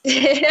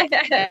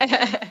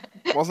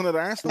 Wasn't it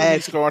Arsenal who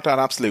scored that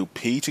absolute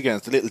peach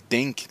against the little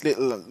dink,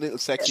 little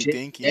sexy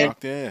dink he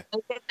knocked there? I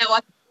didn't know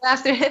what to do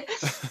after it.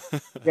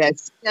 Yeah,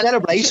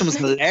 celebration was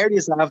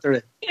hilarious after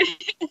it.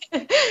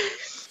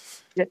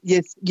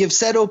 You've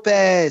set up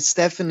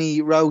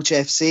Stephanie Roche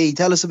FC.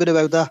 Tell us a bit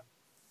about that.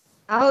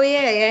 Oh,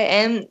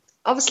 yeah.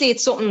 Obviously,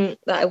 it's something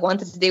that I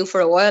wanted to do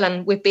for a while,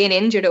 and with being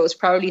injured, it was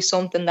probably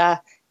something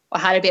that I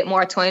had a bit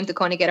more time to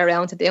kind of get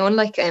around to doing.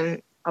 Like,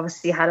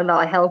 obviously, I had a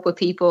lot of help with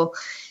people,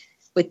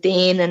 with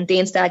Dean, and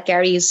Dean's dad,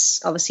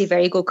 Gary's obviously a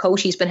very good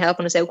coach. He's been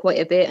helping us out quite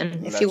a bit,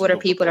 and a few other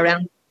people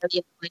around.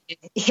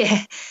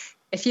 Yeah,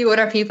 a few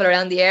other people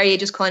around the area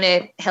just kind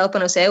of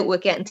helping us out with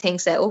getting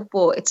things set up.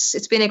 But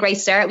it's been a great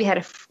start. We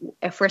had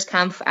a first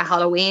camp at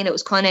Halloween. It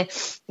was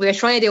we were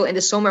trying to do it in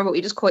the summer, but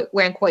we just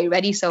weren't quite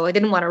ready. So I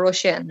didn't want to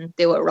rush it and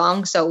do it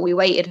wrong. So we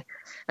waited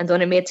and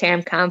done a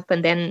midterm camp,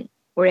 and then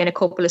we're in a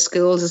couple of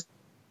schools as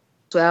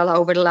well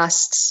over the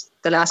last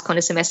the last kind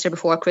of semester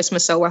before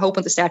Christmas. So we're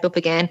hoping to start up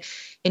again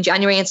in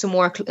January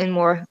in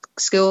more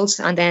schools,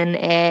 and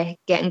then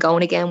getting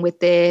going again with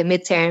the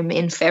midterm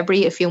in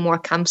February, a few more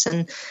camps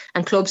and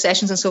club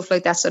sessions and stuff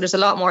like that. So there's a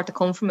lot more to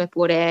come from it,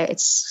 but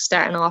it's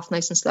starting off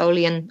nice and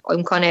slowly, and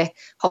I'm kind of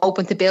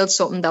hoping to build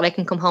something that I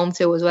can come home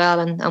to as well,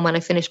 and when I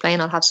finish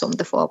playing I'll have something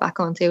to fall back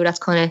on too. That's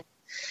kind of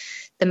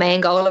the main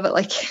goal of it,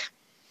 like.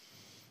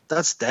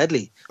 That's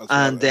deadly. As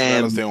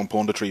well as doing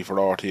punditry for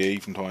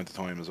RTE from time to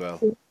time as well.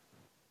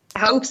 I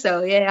hope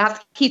so, yeah. I have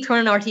to keep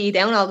turning RTE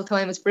down all the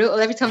time. It's brutal.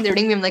 Every time they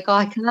ring me, I'm like, oh,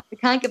 I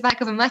can't get back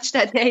of a match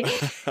that day.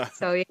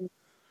 So, yeah,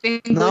 it's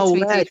been good to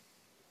me too.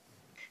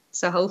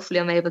 So hopefully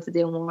I'm able to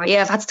do more.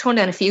 Yeah, I've had to turn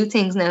down a few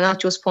things now, not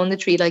just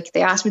punditry. Like,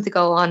 they asked me to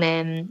go on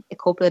a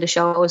couple of the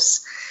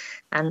shows,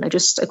 and I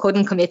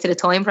couldn't commit to the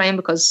time frame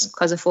because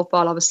of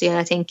football, obviously. And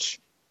I think,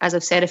 as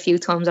I've said a few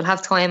times, I'll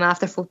have time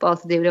after football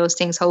to do those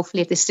things,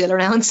 hopefully, if they're still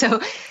around.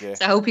 So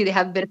hopefully they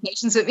have a bit of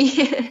patience with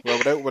me.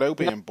 Well, without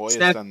being biased,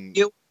 and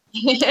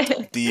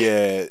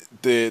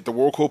the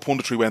World Cup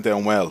punditry went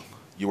down well.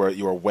 You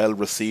were well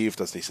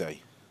received, as they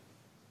say.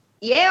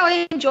 Yeah,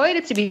 I enjoyed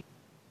it, to be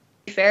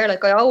fair.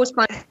 Like,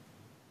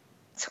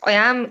 I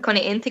am kind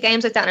of into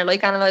games like that, and I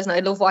like analysing. I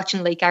love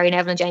watching like Gary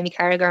Neville and Jamie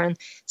Carragher and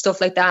stuff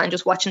like that, and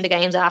just watching the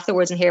games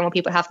afterwards and hearing what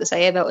people have to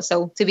say about it.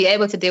 So to be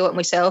able to do it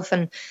myself,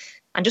 and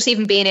just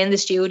even being in the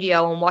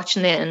studio and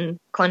watching it and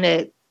kind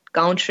of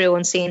going through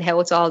and seeing how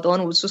it's all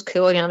done was just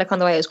cool. You know, that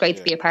kind of way. It was great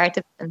to be a part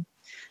of it. And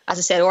as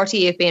I said,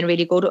 RTE have been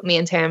really good with me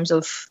in terms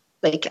of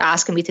like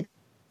asking me to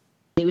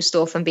do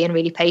stuff and being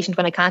really patient.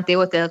 When I can't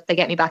do it, they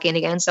get me back in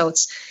again. So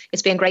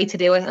it's been great to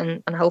do it,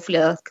 and hopefully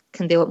I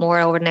can do it more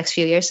over the next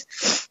few years.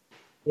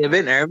 You a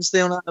bit nervous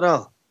doing that at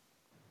all?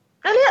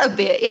 A little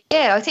bit,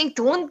 yeah. I think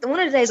one of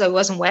the days I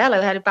wasn't well,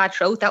 I had a bad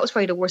throat. That was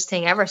probably the worst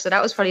thing ever. So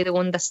that was probably the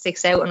one that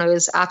sticks out, and I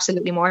was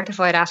absolutely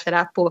mortified after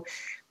that. But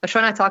I'll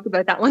try not to talk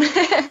about that one.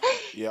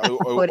 Yeah,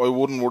 I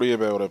wouldn't worry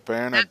about it.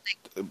 Bernard,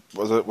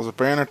 was it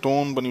Bernard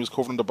Dunn when he was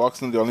covering the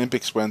boxing in the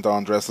Olympics, went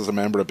on dressed as a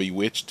member of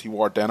Bewitched? He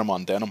wore denim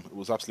on denim. It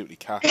was absolutely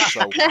cat.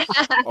 So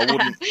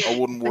I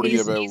wouldn't worry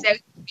about. He's out.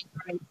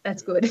 Right.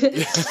 That's good.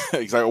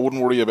 Exactly. I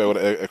wouldn't worry about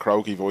a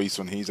croaky voice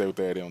when he's out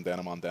there doing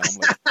denim on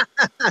denim.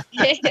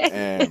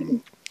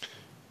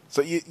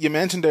 So you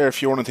mentioned there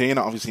Fiorentina,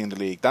 obviously in the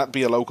league. That'd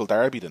be a local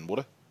derby, then, would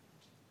it?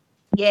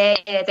 Yeah,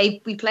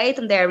 we played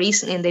them there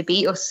recently, and they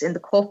beat us in the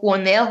cup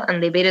 1-0,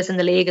 and they beat us in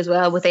the league as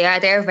well. But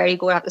they're very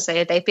good, I have to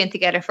say. They've been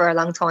together for a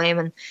long time,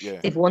 and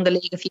they've won the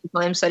league a few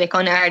times, so they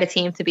kind of are the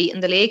team to beat in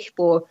the league.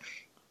 But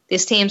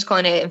this team's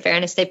kind of, in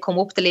fairness, they've come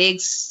up the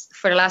leagues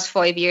for the last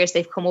 5 years.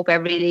 They've come up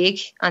every league,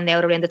 and now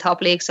they're in the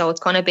top league. So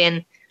it's kind of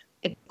been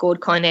a good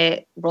kind of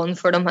run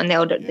for them, and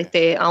now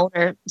the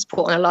owner is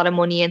putting a lot of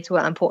money into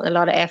it and putting a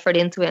lot of effort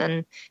into it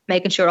and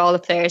making sure all the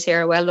players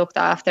here are well looked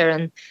after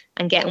and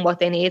getting what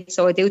they need.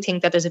 So I do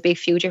think that there's a big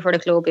future for the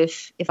club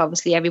if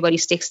obviously everybody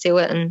sticks to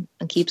it and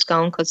keeps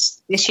going,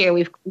 because this year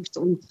we've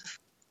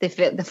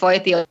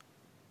defied the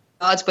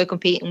odds by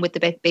competing with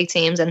the big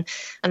teams and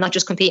not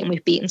just competing,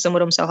 we've beaten some of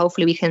them. So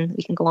hopefully we can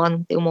go on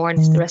and do more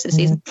in the rest of the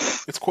season.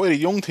 It's quite a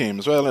young team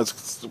as well.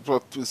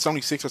 It's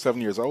only 6 or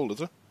 7 years old, is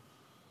it?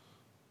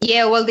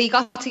 Yeah, well, they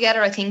got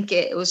together, I think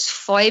it was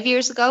 5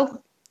 years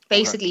ago.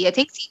 Basically, I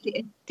think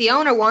the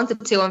owner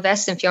wanted to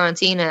invest in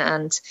Fiorentina,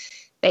 and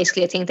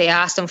basically I think they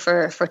asked him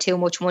for too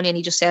much money, and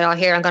he just said, "Oh,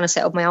 here, I'm going to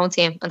set up my own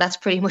team." And that's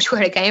pretty much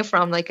where it came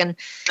from. Like, and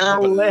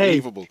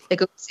unbelievable.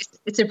 Like,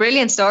 it's a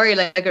brilliant story.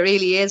 Like, it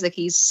really is. Like,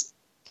 he's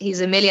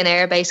a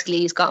millionaire, basically.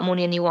 He's got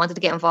money, and he wanted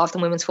to get involved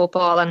in women's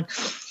football, and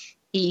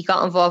he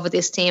got involved with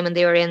this team, and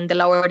they were in the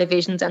lower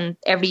divisions, and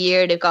every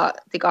year they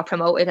got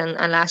promoted,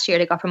 and last year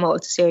they got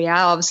promoted to Serie A,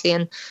 obviously,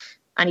 and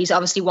he's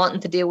obviously wanting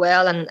to do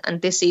well,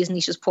 and this season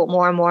he's just put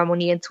more and more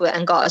money into it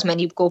and got as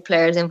many good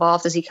players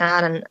involved as he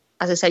can. And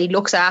as I said, he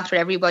looks after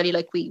everybody.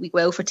 Like, we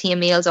go out for team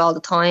meals all the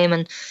time,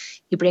 and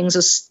he brings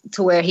us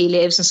to where he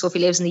lives and stuff. He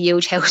lives in a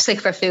huge house, like,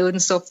 for food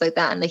and stuff like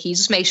that, and like, he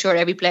just makes sure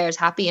every player is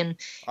happy, and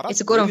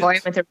it's a good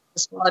environment around the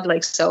squad.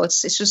 Like, so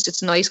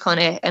it's a nice kind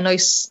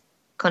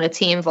of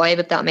team vibe,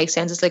 if that makes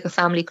sense. It's like a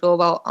family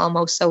club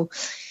almost, so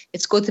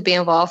it's good to be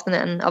involved in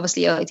it. And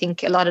obviously I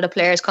think a lot of the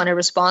players kind of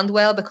respond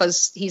well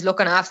because he's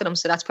looking after them,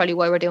 so that's probably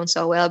why we're doing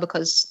so well,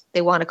 because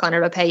they want to kind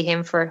of repay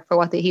him for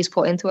what he's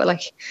put into it.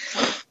 Like,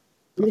 that's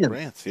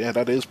brilliant. Yeah,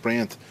 that is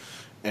brilliant.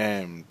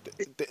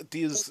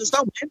 There's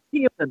no men's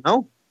team,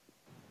 no?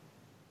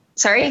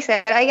 Sorry,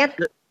 say that again.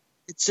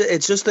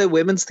 It's just a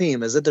women's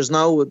team, is it? There's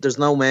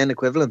no men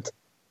equivalent.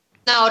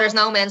 No, there's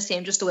no men's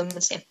team, just a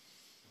women's team.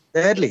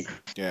 Deadly.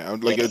 Yeah,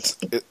 like,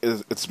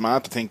 it's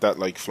mad to think that,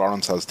 like,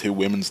 Florence has 2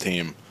 women's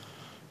team,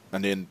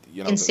 and then,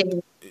 you know,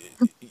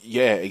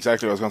 yeah,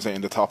 exactly. I was going to say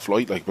in the top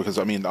flight, like, because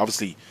I mean,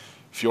 obviously,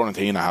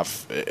 Fiorentina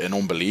have an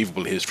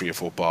unbelievable history of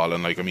football,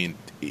 and like, I mean,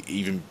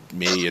 even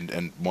me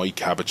and Mike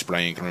Cabbage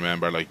playing can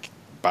remember, like,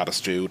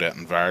 Batistuta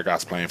and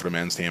Vargas playing for the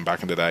men's team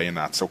back in the day, and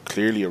that. So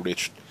clearly a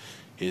rich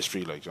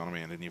history, like, do you know what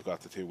I mean? And then you've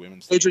got the 2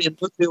 women's. Adrian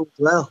Buckley as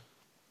well.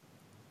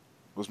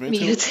 Was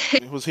he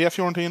at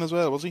Fiorentina as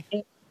well? Was he?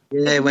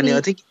 Yeah,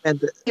 I think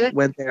he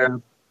went there.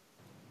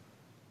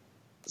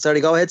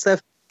 Sorry, go ahead,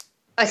 Steph.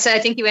 I said I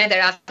think he went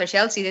there after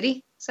Chelsea, did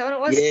he? Is that what it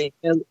was?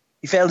 Yeah,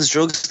 he failed his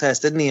drugs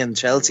test, didn't he, in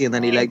Chelsea, and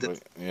then he legged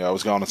it. Yeah, I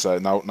was going to say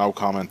no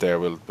comment there.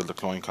 We'll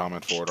decline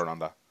comment further on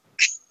that.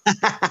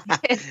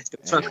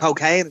 It's for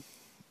cocaine.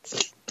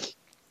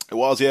 It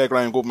was, yeah,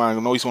 Graham, good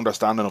man. Nice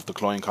understanding of the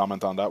client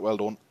comment on that. Well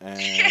done.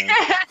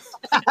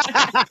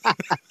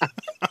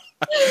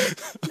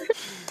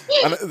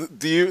 And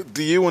do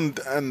you and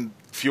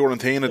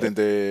Fiorentina then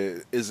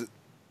is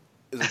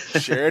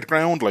it shared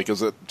ground? Like,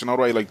 is it? Do you know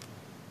the way? Like,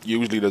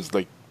 usually there's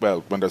like,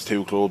 well, when there's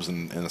two clubs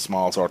in a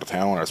small sort of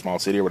town or a small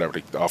city or whatever,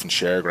 they often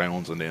share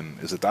grounds. And then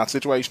is it that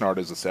situation or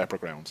is it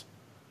separate grounds?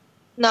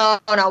 No,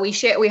 we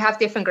share. We have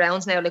different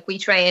grounds now. Like we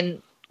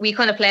train. We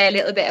kind of play a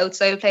little bit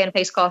outside. We play in a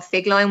place called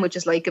Fig Line, which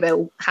is like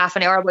about half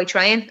an hour by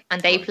train.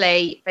 And they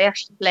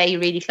actually play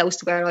really close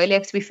to where I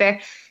live, to be fair.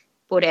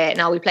 But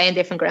now we play in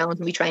different grounds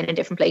and we train in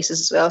different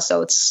places as well.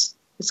 So it's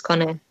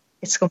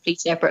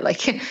complete separate.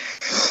 Like.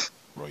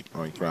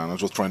 Right, Grant. I was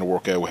just trying to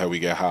work out how we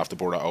get half the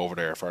borough over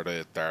there for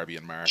the derby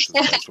in March.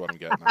 That's what I'm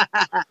getting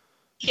at.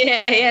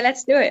 Yeah,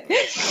 let's do it.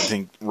 I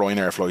think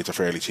Ryanair flights are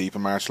fairly cheap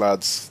in March,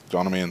 lads. Do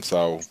you know what I mean?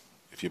 So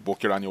if you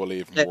book your annual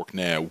leave from work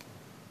now,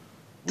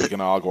 we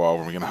can all go over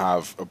and we can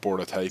have a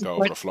borough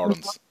takeover of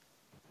Florence.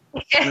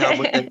 No,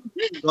 but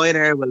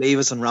Ryanair will leave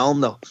us in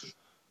Rome, though.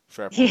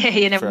 Fair point. Yeah,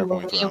 you never Fair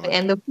know. point.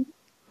 End up.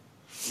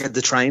 Get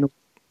the train.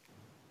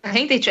 I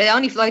think they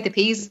only fly to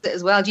Pisa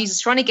as well. Jesus,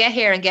 trying to get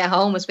here and get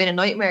home has been a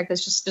nightmare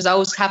because there's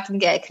always having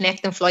to get a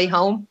connecting flight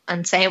home.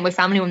 And same with my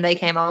family when they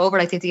came over,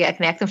 I think to get a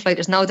connecting flight.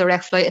 There's no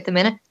direct flight at the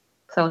minute,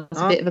 so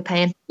it's a bit of a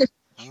pain.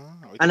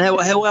 And how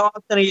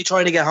often are you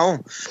trying to get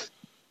home?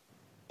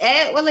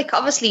 Well, like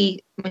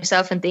obviously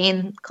myself and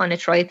Dean kind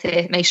of try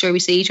to make sure we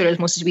see each other as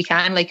much as we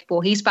can. Like, but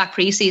he's back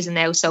pre-season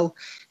now, so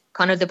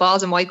kind of the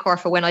ball's in my court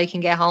for when I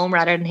can get home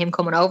rather than him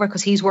coming over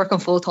because he's working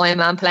full time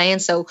and playing.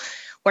 So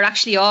we're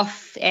actually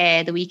off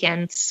the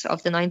weekend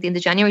of the 19th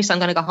of January, so I'm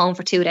going to go home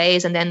for 2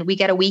 days, and then we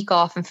get a week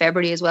off in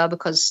February as well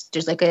because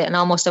there's like an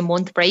almost a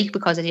month break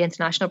because of the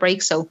international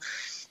break. So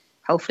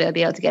hopefully I'll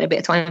be able to get a bit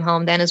of time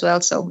home then as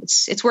well. So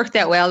it's worked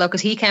out well though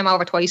because he came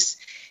over twice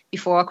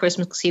before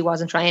Christmas because he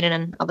wasn't training,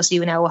 and obviously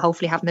now we're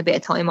hopefully having a bit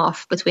of time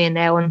off between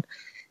now and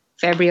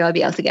February. I'll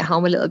be able to get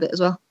home a little bit as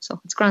well,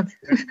 so it's grand.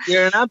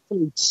 You're an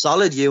absolute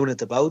solid unit,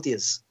 the both of you.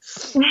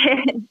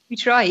 We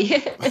try.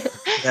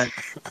 Yeah.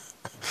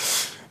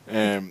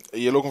 Are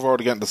you looking forward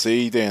to getting to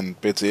see then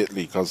bits of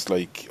Italy? Because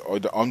like,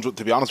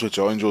 to be honest with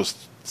you, I'm just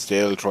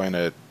still trying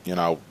to,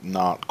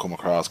 not come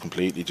across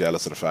completely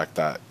jealous of the fact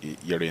that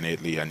you're in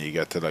Italy and you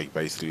get to like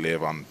basically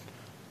live on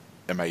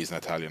amazing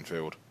Italian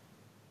food,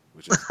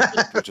 which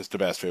is the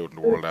best food in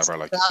the world ever.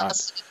 Like,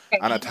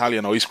 and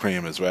Italian ice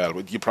cream as well.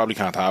 You probably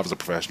can't have as a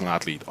professional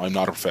athlete. I'm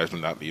not a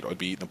professional athlete. I'd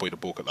be eating it by the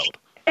bucket load.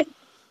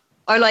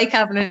 I like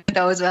having it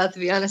though as well. To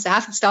be honest, I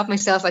have to stop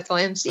myself at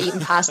times eating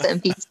pasta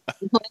and pizza.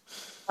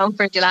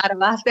 For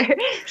gelato after.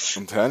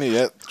 I'm telling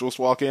you, just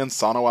walk in,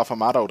 Sono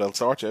Affamato, they'll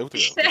sort you out.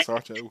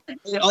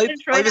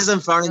 I was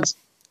in Florence.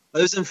 I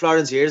was in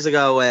Florence years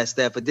ago,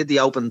 Steph. I did the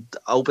open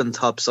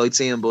top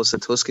sightseeing bus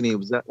at Tuscany.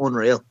 Was that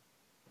unreal?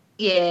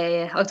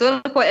 Yeah. I've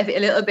done quite a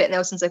little bit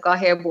now since I got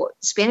here, but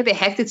it's been a bit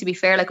hectic to be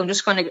fair. Like I'm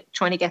just kind of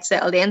trying to get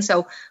settled in.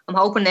 So I'm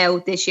hoping now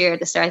this year, at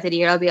the start of the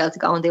year, I'll be able to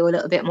go and do a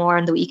little bit more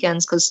on the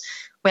weekends because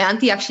my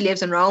auntie actually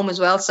lives in Rome as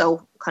well.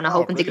 So kind of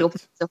hoping to get up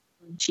and stuff.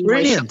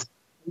 Brilliant.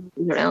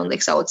 Around,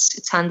 like, so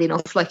it's handy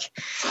enough. Like,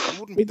 it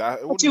wouldn't be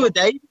that. What's you a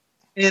day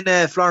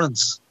in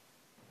Florence?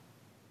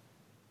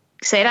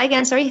 Say that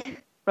again. Sorry,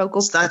 broke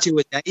up. Statue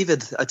of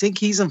David. I think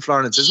he's in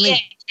Florence, isn't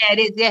he? Yeah, it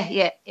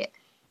is. Yeah.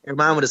 Your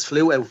man with his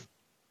flute out.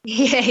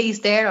 Yeah, he's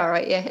there. All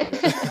right. Yeah.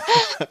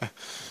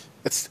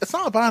 It's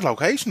not a bad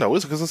location though,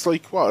 is it? Because it's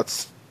like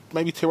it's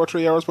maybe 2 or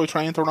 3 hours by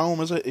train to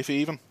Rome, is it? If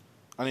even.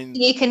 I mean,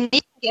 you can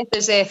get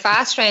there's a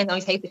fast train that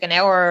only takes like an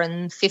hour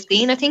and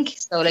 15, I think.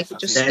 So like it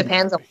just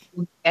depends on.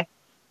 Yeah.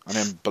 And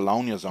then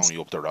Bologna's only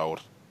up the road.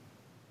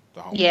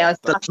 Yeah, it's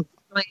back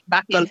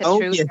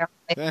Bologna.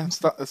 Yeah,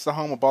 it's the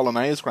home of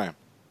Bolognese, Graham.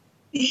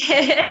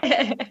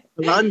 Yeah.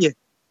 Bologna.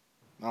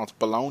 No, it's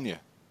Bologna.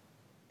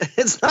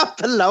 It's not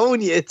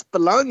Bologna, it's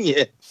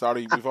Bologna.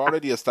 Sorry, we've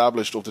already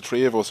established of the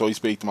three of us, I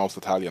speak the most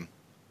Italian.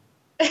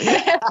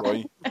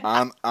 Right?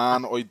 And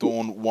I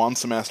done 1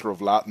 semester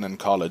of Latin in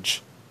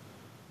college.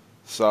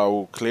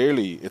 So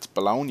clearly it's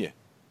Bologna.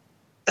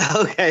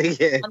 Okay,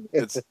 yeah.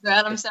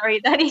 Well, I'm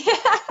sorry, Daddy.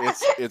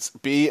 it's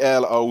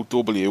Blownya.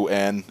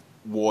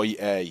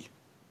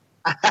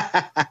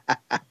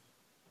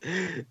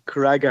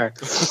 Cragger.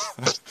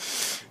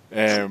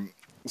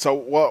 So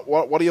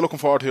what are you looking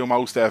forward to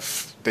most,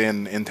 Steph,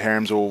 then, in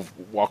terms of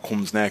what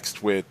comes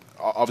next with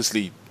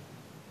obviously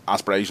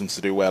aspirations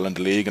to do well in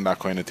the league and that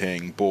kind of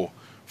thing, but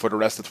for the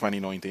rest of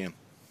 2019?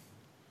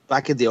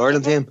 Back in the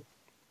Ireland team?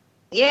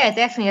 Yeah,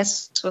 definitely.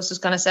 That's what I was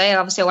just going to say.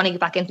 Obviously, I want to get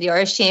back into the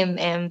Irish team.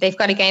 They've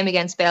got a game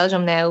against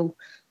Belgium now.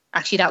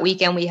 Actually, that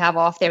weekend we have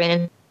off there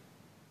in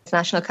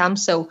international camp.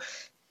 So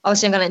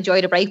obviously I'm going to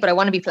enjoy the break, but I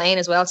want to be playing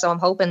as well. So I'm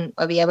hoping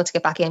I'll be able to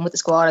get back in with the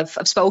squad.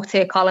 I've spoke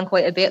to Colin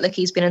quite a bit. Like,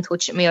 he's been in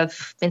touch with me.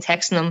 I've been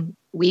texting him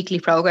weekly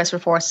progress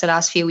reports the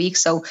last few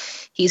weeks. So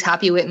he's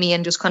happy with me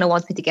and just kind of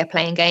wants me to get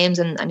playing games.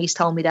 And he's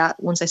told me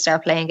that once I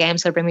start playing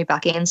games, he'll bring me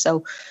back in.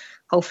 So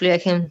hopefully I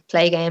can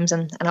play games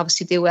and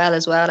obviously do well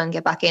as well and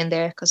get back in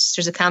there, because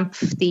there's a camp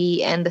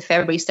the end of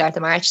February, start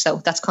of March. So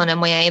that's kind of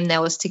my aim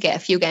now, is to get a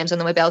few games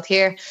under my belt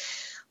here.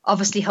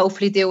 Obviously,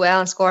 hopefully do well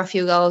and score a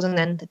few goals and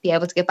then be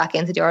able to get back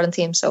into the Ireland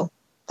team. So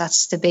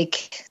that's the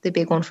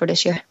big one for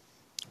this year.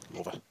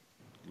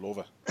 Love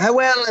it. How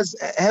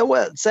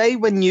well, say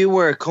when you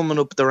were coming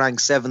up the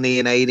ranks 70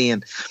 and 80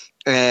 and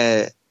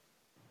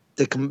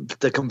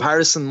the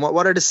comparison,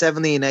 what are the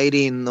 17,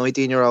 18,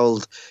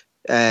 19-year-old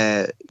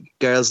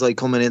girls like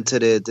coming into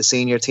the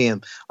senior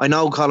team? I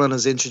know Colin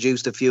has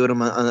introduced a few of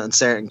them on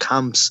certain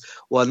camps,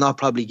 while not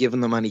probably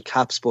giving them any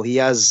caps, but he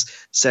has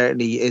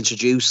certainly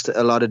introduced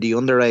a lot of the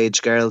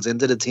underage girls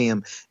into the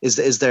team.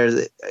 Is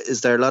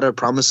there a lot of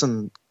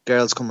promising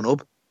girls coming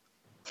up?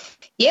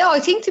 Yeah, I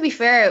think, to be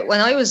fair,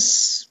 when I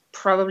was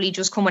probably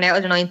just coming out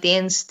of the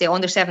 19s, the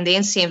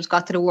under-17s teams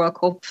got to the World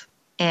Cup.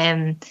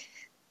 I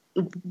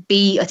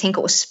think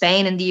it was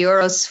Spain in the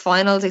Euros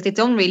finals. Like, they've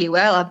done really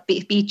well. I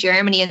beat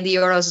Germany in the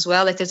Euros as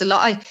well. Like, there's a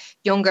lot of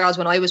young girls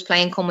when I was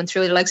playing coming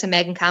through, the likes of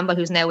Megan Campbell,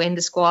 who's now in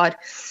the squad,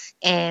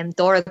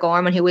 Dora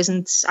Gorman, who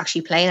isn't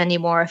actually playing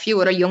anymore, a few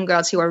other young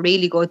girls who are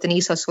really good,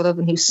 Denise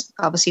O'Sullivan, who's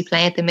obviously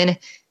playing at the minute.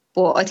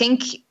 But I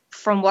think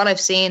from what I've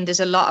seen, there's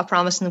a lot of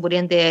promising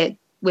within the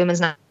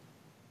Women's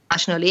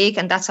National League,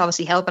 and that's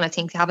obviously helping. I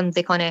think having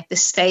the kind of the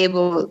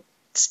stable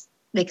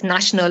like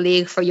national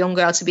league for young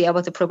girls to be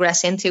able to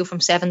progress into from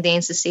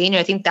 17s to senior,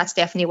 I think that's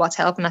definitely what's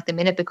helping at the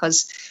minute,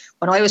 because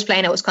when I was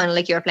playing, it was kind of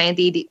like you were playing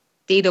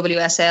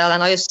DWSL,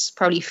 and I was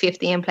probably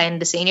 15 playing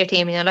the senior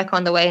team, like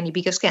on the way, and you'd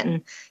be just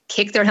getting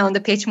kicked around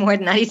the pitch more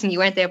than anything. You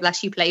weren't able to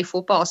actually play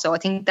football. So I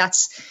think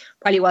that's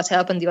probably what's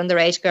helping the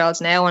underage girls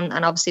now,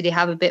 and obviously they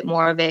have a bit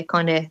more of a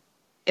kind of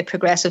a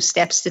progressive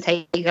steps to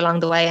take along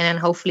the way, and then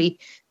hopefully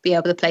be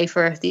able to play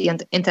for the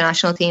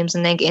international teams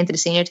and then get into the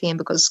senior team,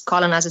 because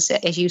Colin, as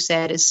you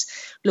said, is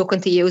looking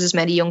to use as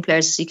many young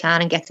players as he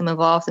can and get them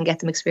involved and get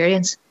them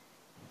experience.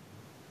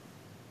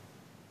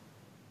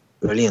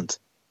 Brilliant.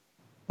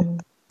 I'm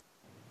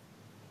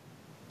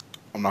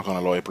not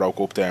going to lie, it broke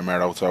up there,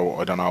 Mero, so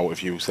I don't know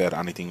if you said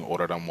anything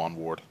other than one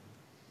word.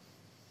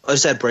 I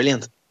said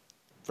brilliant.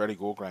 Very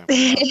good, Graham.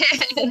 The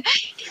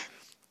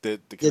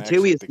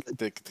two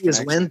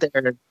went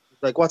there.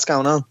 Like, what's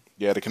going on?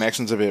 Yeah, the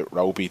connection's a bit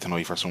ropey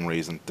tonight for some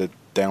reason. The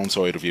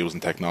downside of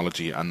using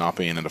technology and not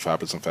being in the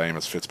fabulous and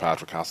famous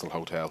Fitzpatrick Castle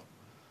Hotel.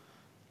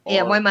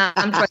 Yeah, my mum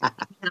tried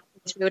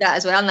to do that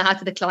as well, and I had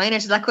to decline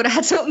it, so that could have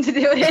had something to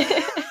do with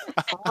it.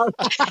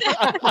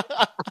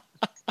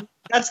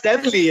 That's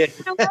definitely it.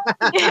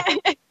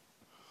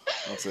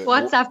 That's it.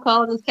 WhatsApp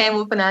call just came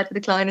up and I had to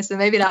decline it, so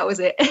maybe that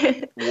was it.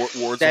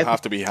 Words will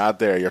have to be had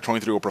there. You're trying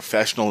to do a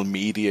professional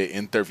media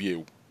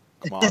interview.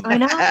 Come on. I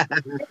know.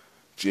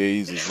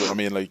 Jesus, I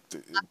mean, like,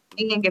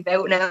 Thinking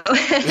about now.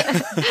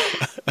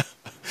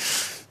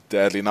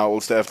 Deadly. Now,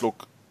 well, Steph,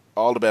 look,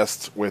 all the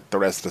best with the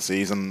rest of the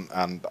season,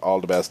 and all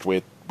the best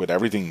with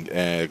everything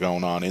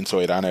going on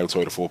inside and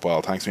outside of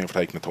football. Thanks again for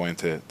taking the time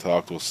to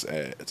talk to us.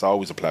 It's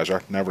always a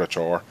pleasure, never a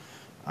chore.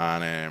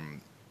 And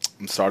I'm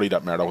sorry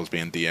that Mero has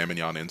been DMing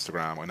you on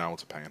Instagram. I know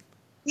it's a pain.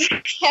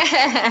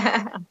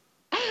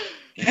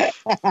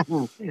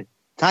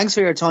 Thanks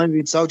for your time. You've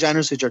been so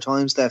generous with your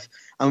time, Steph.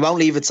 And we won't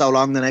leave it so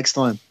long the next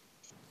time.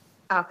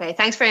 Okay,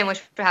 thanks very much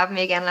for having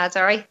me again, lads.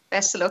 All right,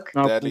 best of luck.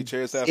 No, Deadly.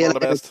 Cheers, Steph. All the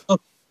best.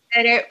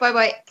 Later.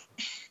 Bye-bye.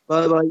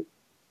 Bye-bye.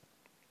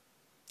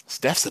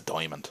 Steph's a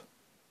diamond.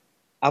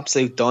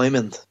 Absolute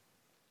diamond.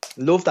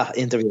 Love that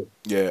interview.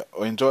 Yeah,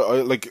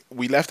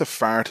 we left it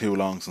far too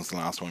long since the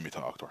last time we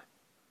talked to her.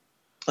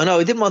 I know,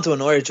 I didn't want to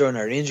annoy her during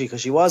her injury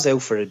because she was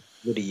out for a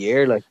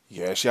year. Like,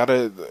 yeah, she had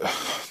I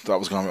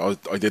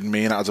didn't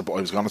mean it as I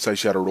was going to say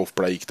she had a rough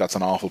break. That's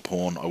an awful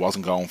pun. I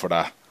wasn't going for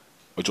that.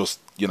 I just,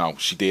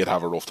 she did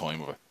have a rough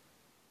time with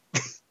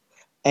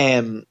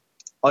it.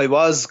 I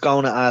was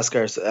going to ask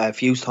her a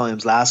few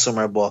times last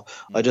summer, but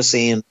I just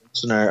seen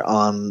her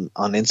on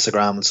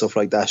Instagram and stuff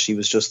like that. She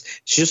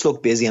just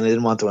looked busy, and I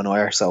didn't want to annoy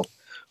her, so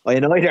I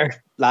annoyed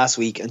her last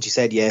week, and she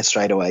said yes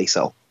straight away.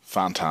 So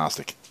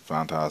fantastic.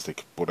 But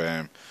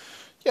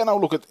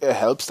look, it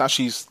helps that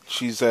she's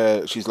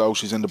low.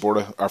 She's in the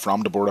borough, or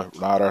from the borough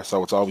rather.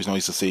 So it's always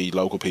nice to see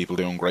local people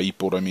doing great.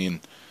 But I mean,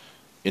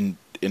 in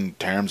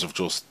terms of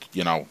just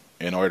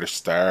in Irish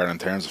Star, in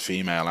terms of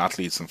female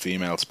athletes and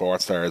female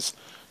sports stars,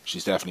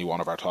 she's definitely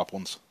one of our top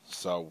ones.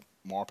 So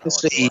more power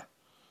to her.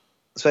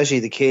 Especially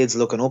the kids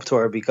looking up to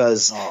her,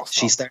 because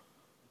she started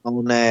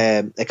on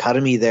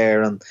academy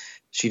there, and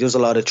she does a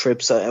lot of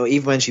trips.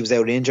 Even when she was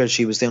out injured,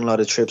 she was doing a lot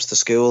of trips to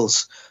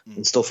schools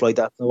and stuff like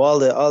that. So all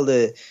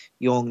the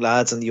young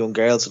lads and the young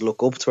girls would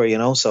look up to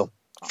her, So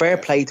fair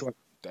play to her.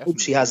 Hope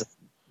she has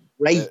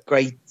a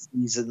great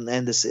season,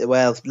 and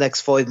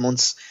next 5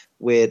 months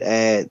with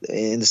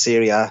in the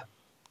Serie A.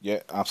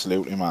 Yeah,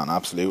 absolutely, man.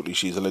 Absolutely.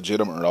 She's a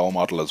legitimate role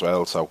model as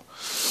well. So,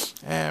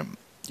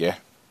 yeah,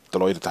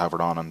 delighted to have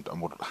her on,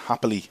 and would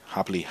happily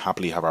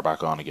have her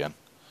back on again.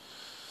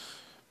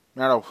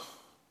 Mero,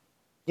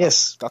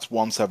 Yes. that's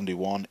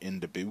 171 in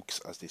the books,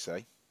 as they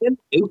say. In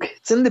the book.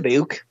 It's in the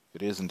book.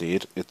 It is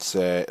indeed. It's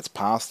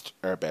past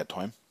our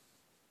bedtime.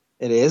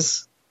 It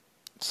is.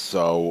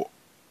 So,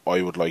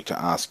 I would like to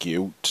ask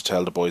you to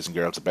tell the boys and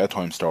girls a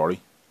bedtime story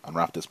and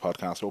wrap this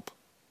podcast up.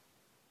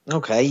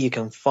 Okay, you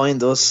can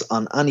find us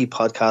on any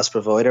podcast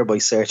provider by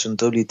searching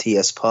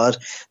WTS Pod.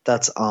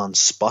 That's on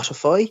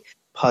Spotify,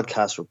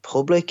 Podcast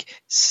Republic,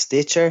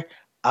 Stitcher,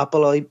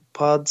 Apple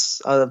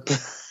iPods,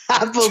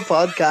 Apple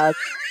Podcast,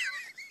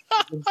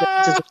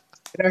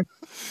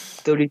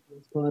 WTS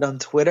Pod on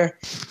Twitter.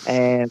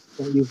 Don't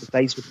use the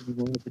Facebook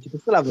anymore, but you can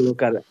still have a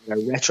look at our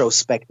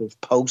retrospective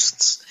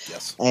posts.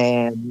 Yes.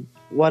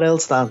 What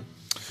else, Dan?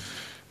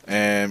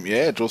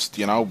 Yeah, just,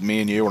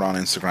 me and you are on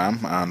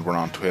Instagram and we're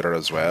on Twitter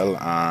as well,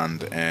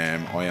 and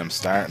I am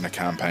starting a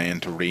campaign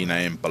to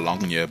rename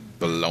Bologna,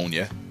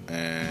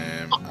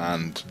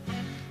 and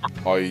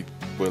I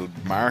will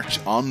march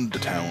on the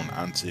town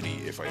and city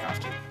if I have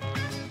to.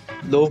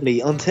 Lovely.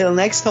 Until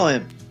next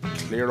time.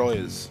 Clear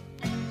eyes.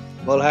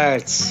 Full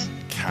hearts.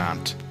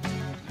 Can't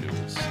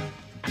lose.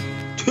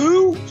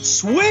 Too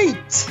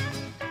sweet.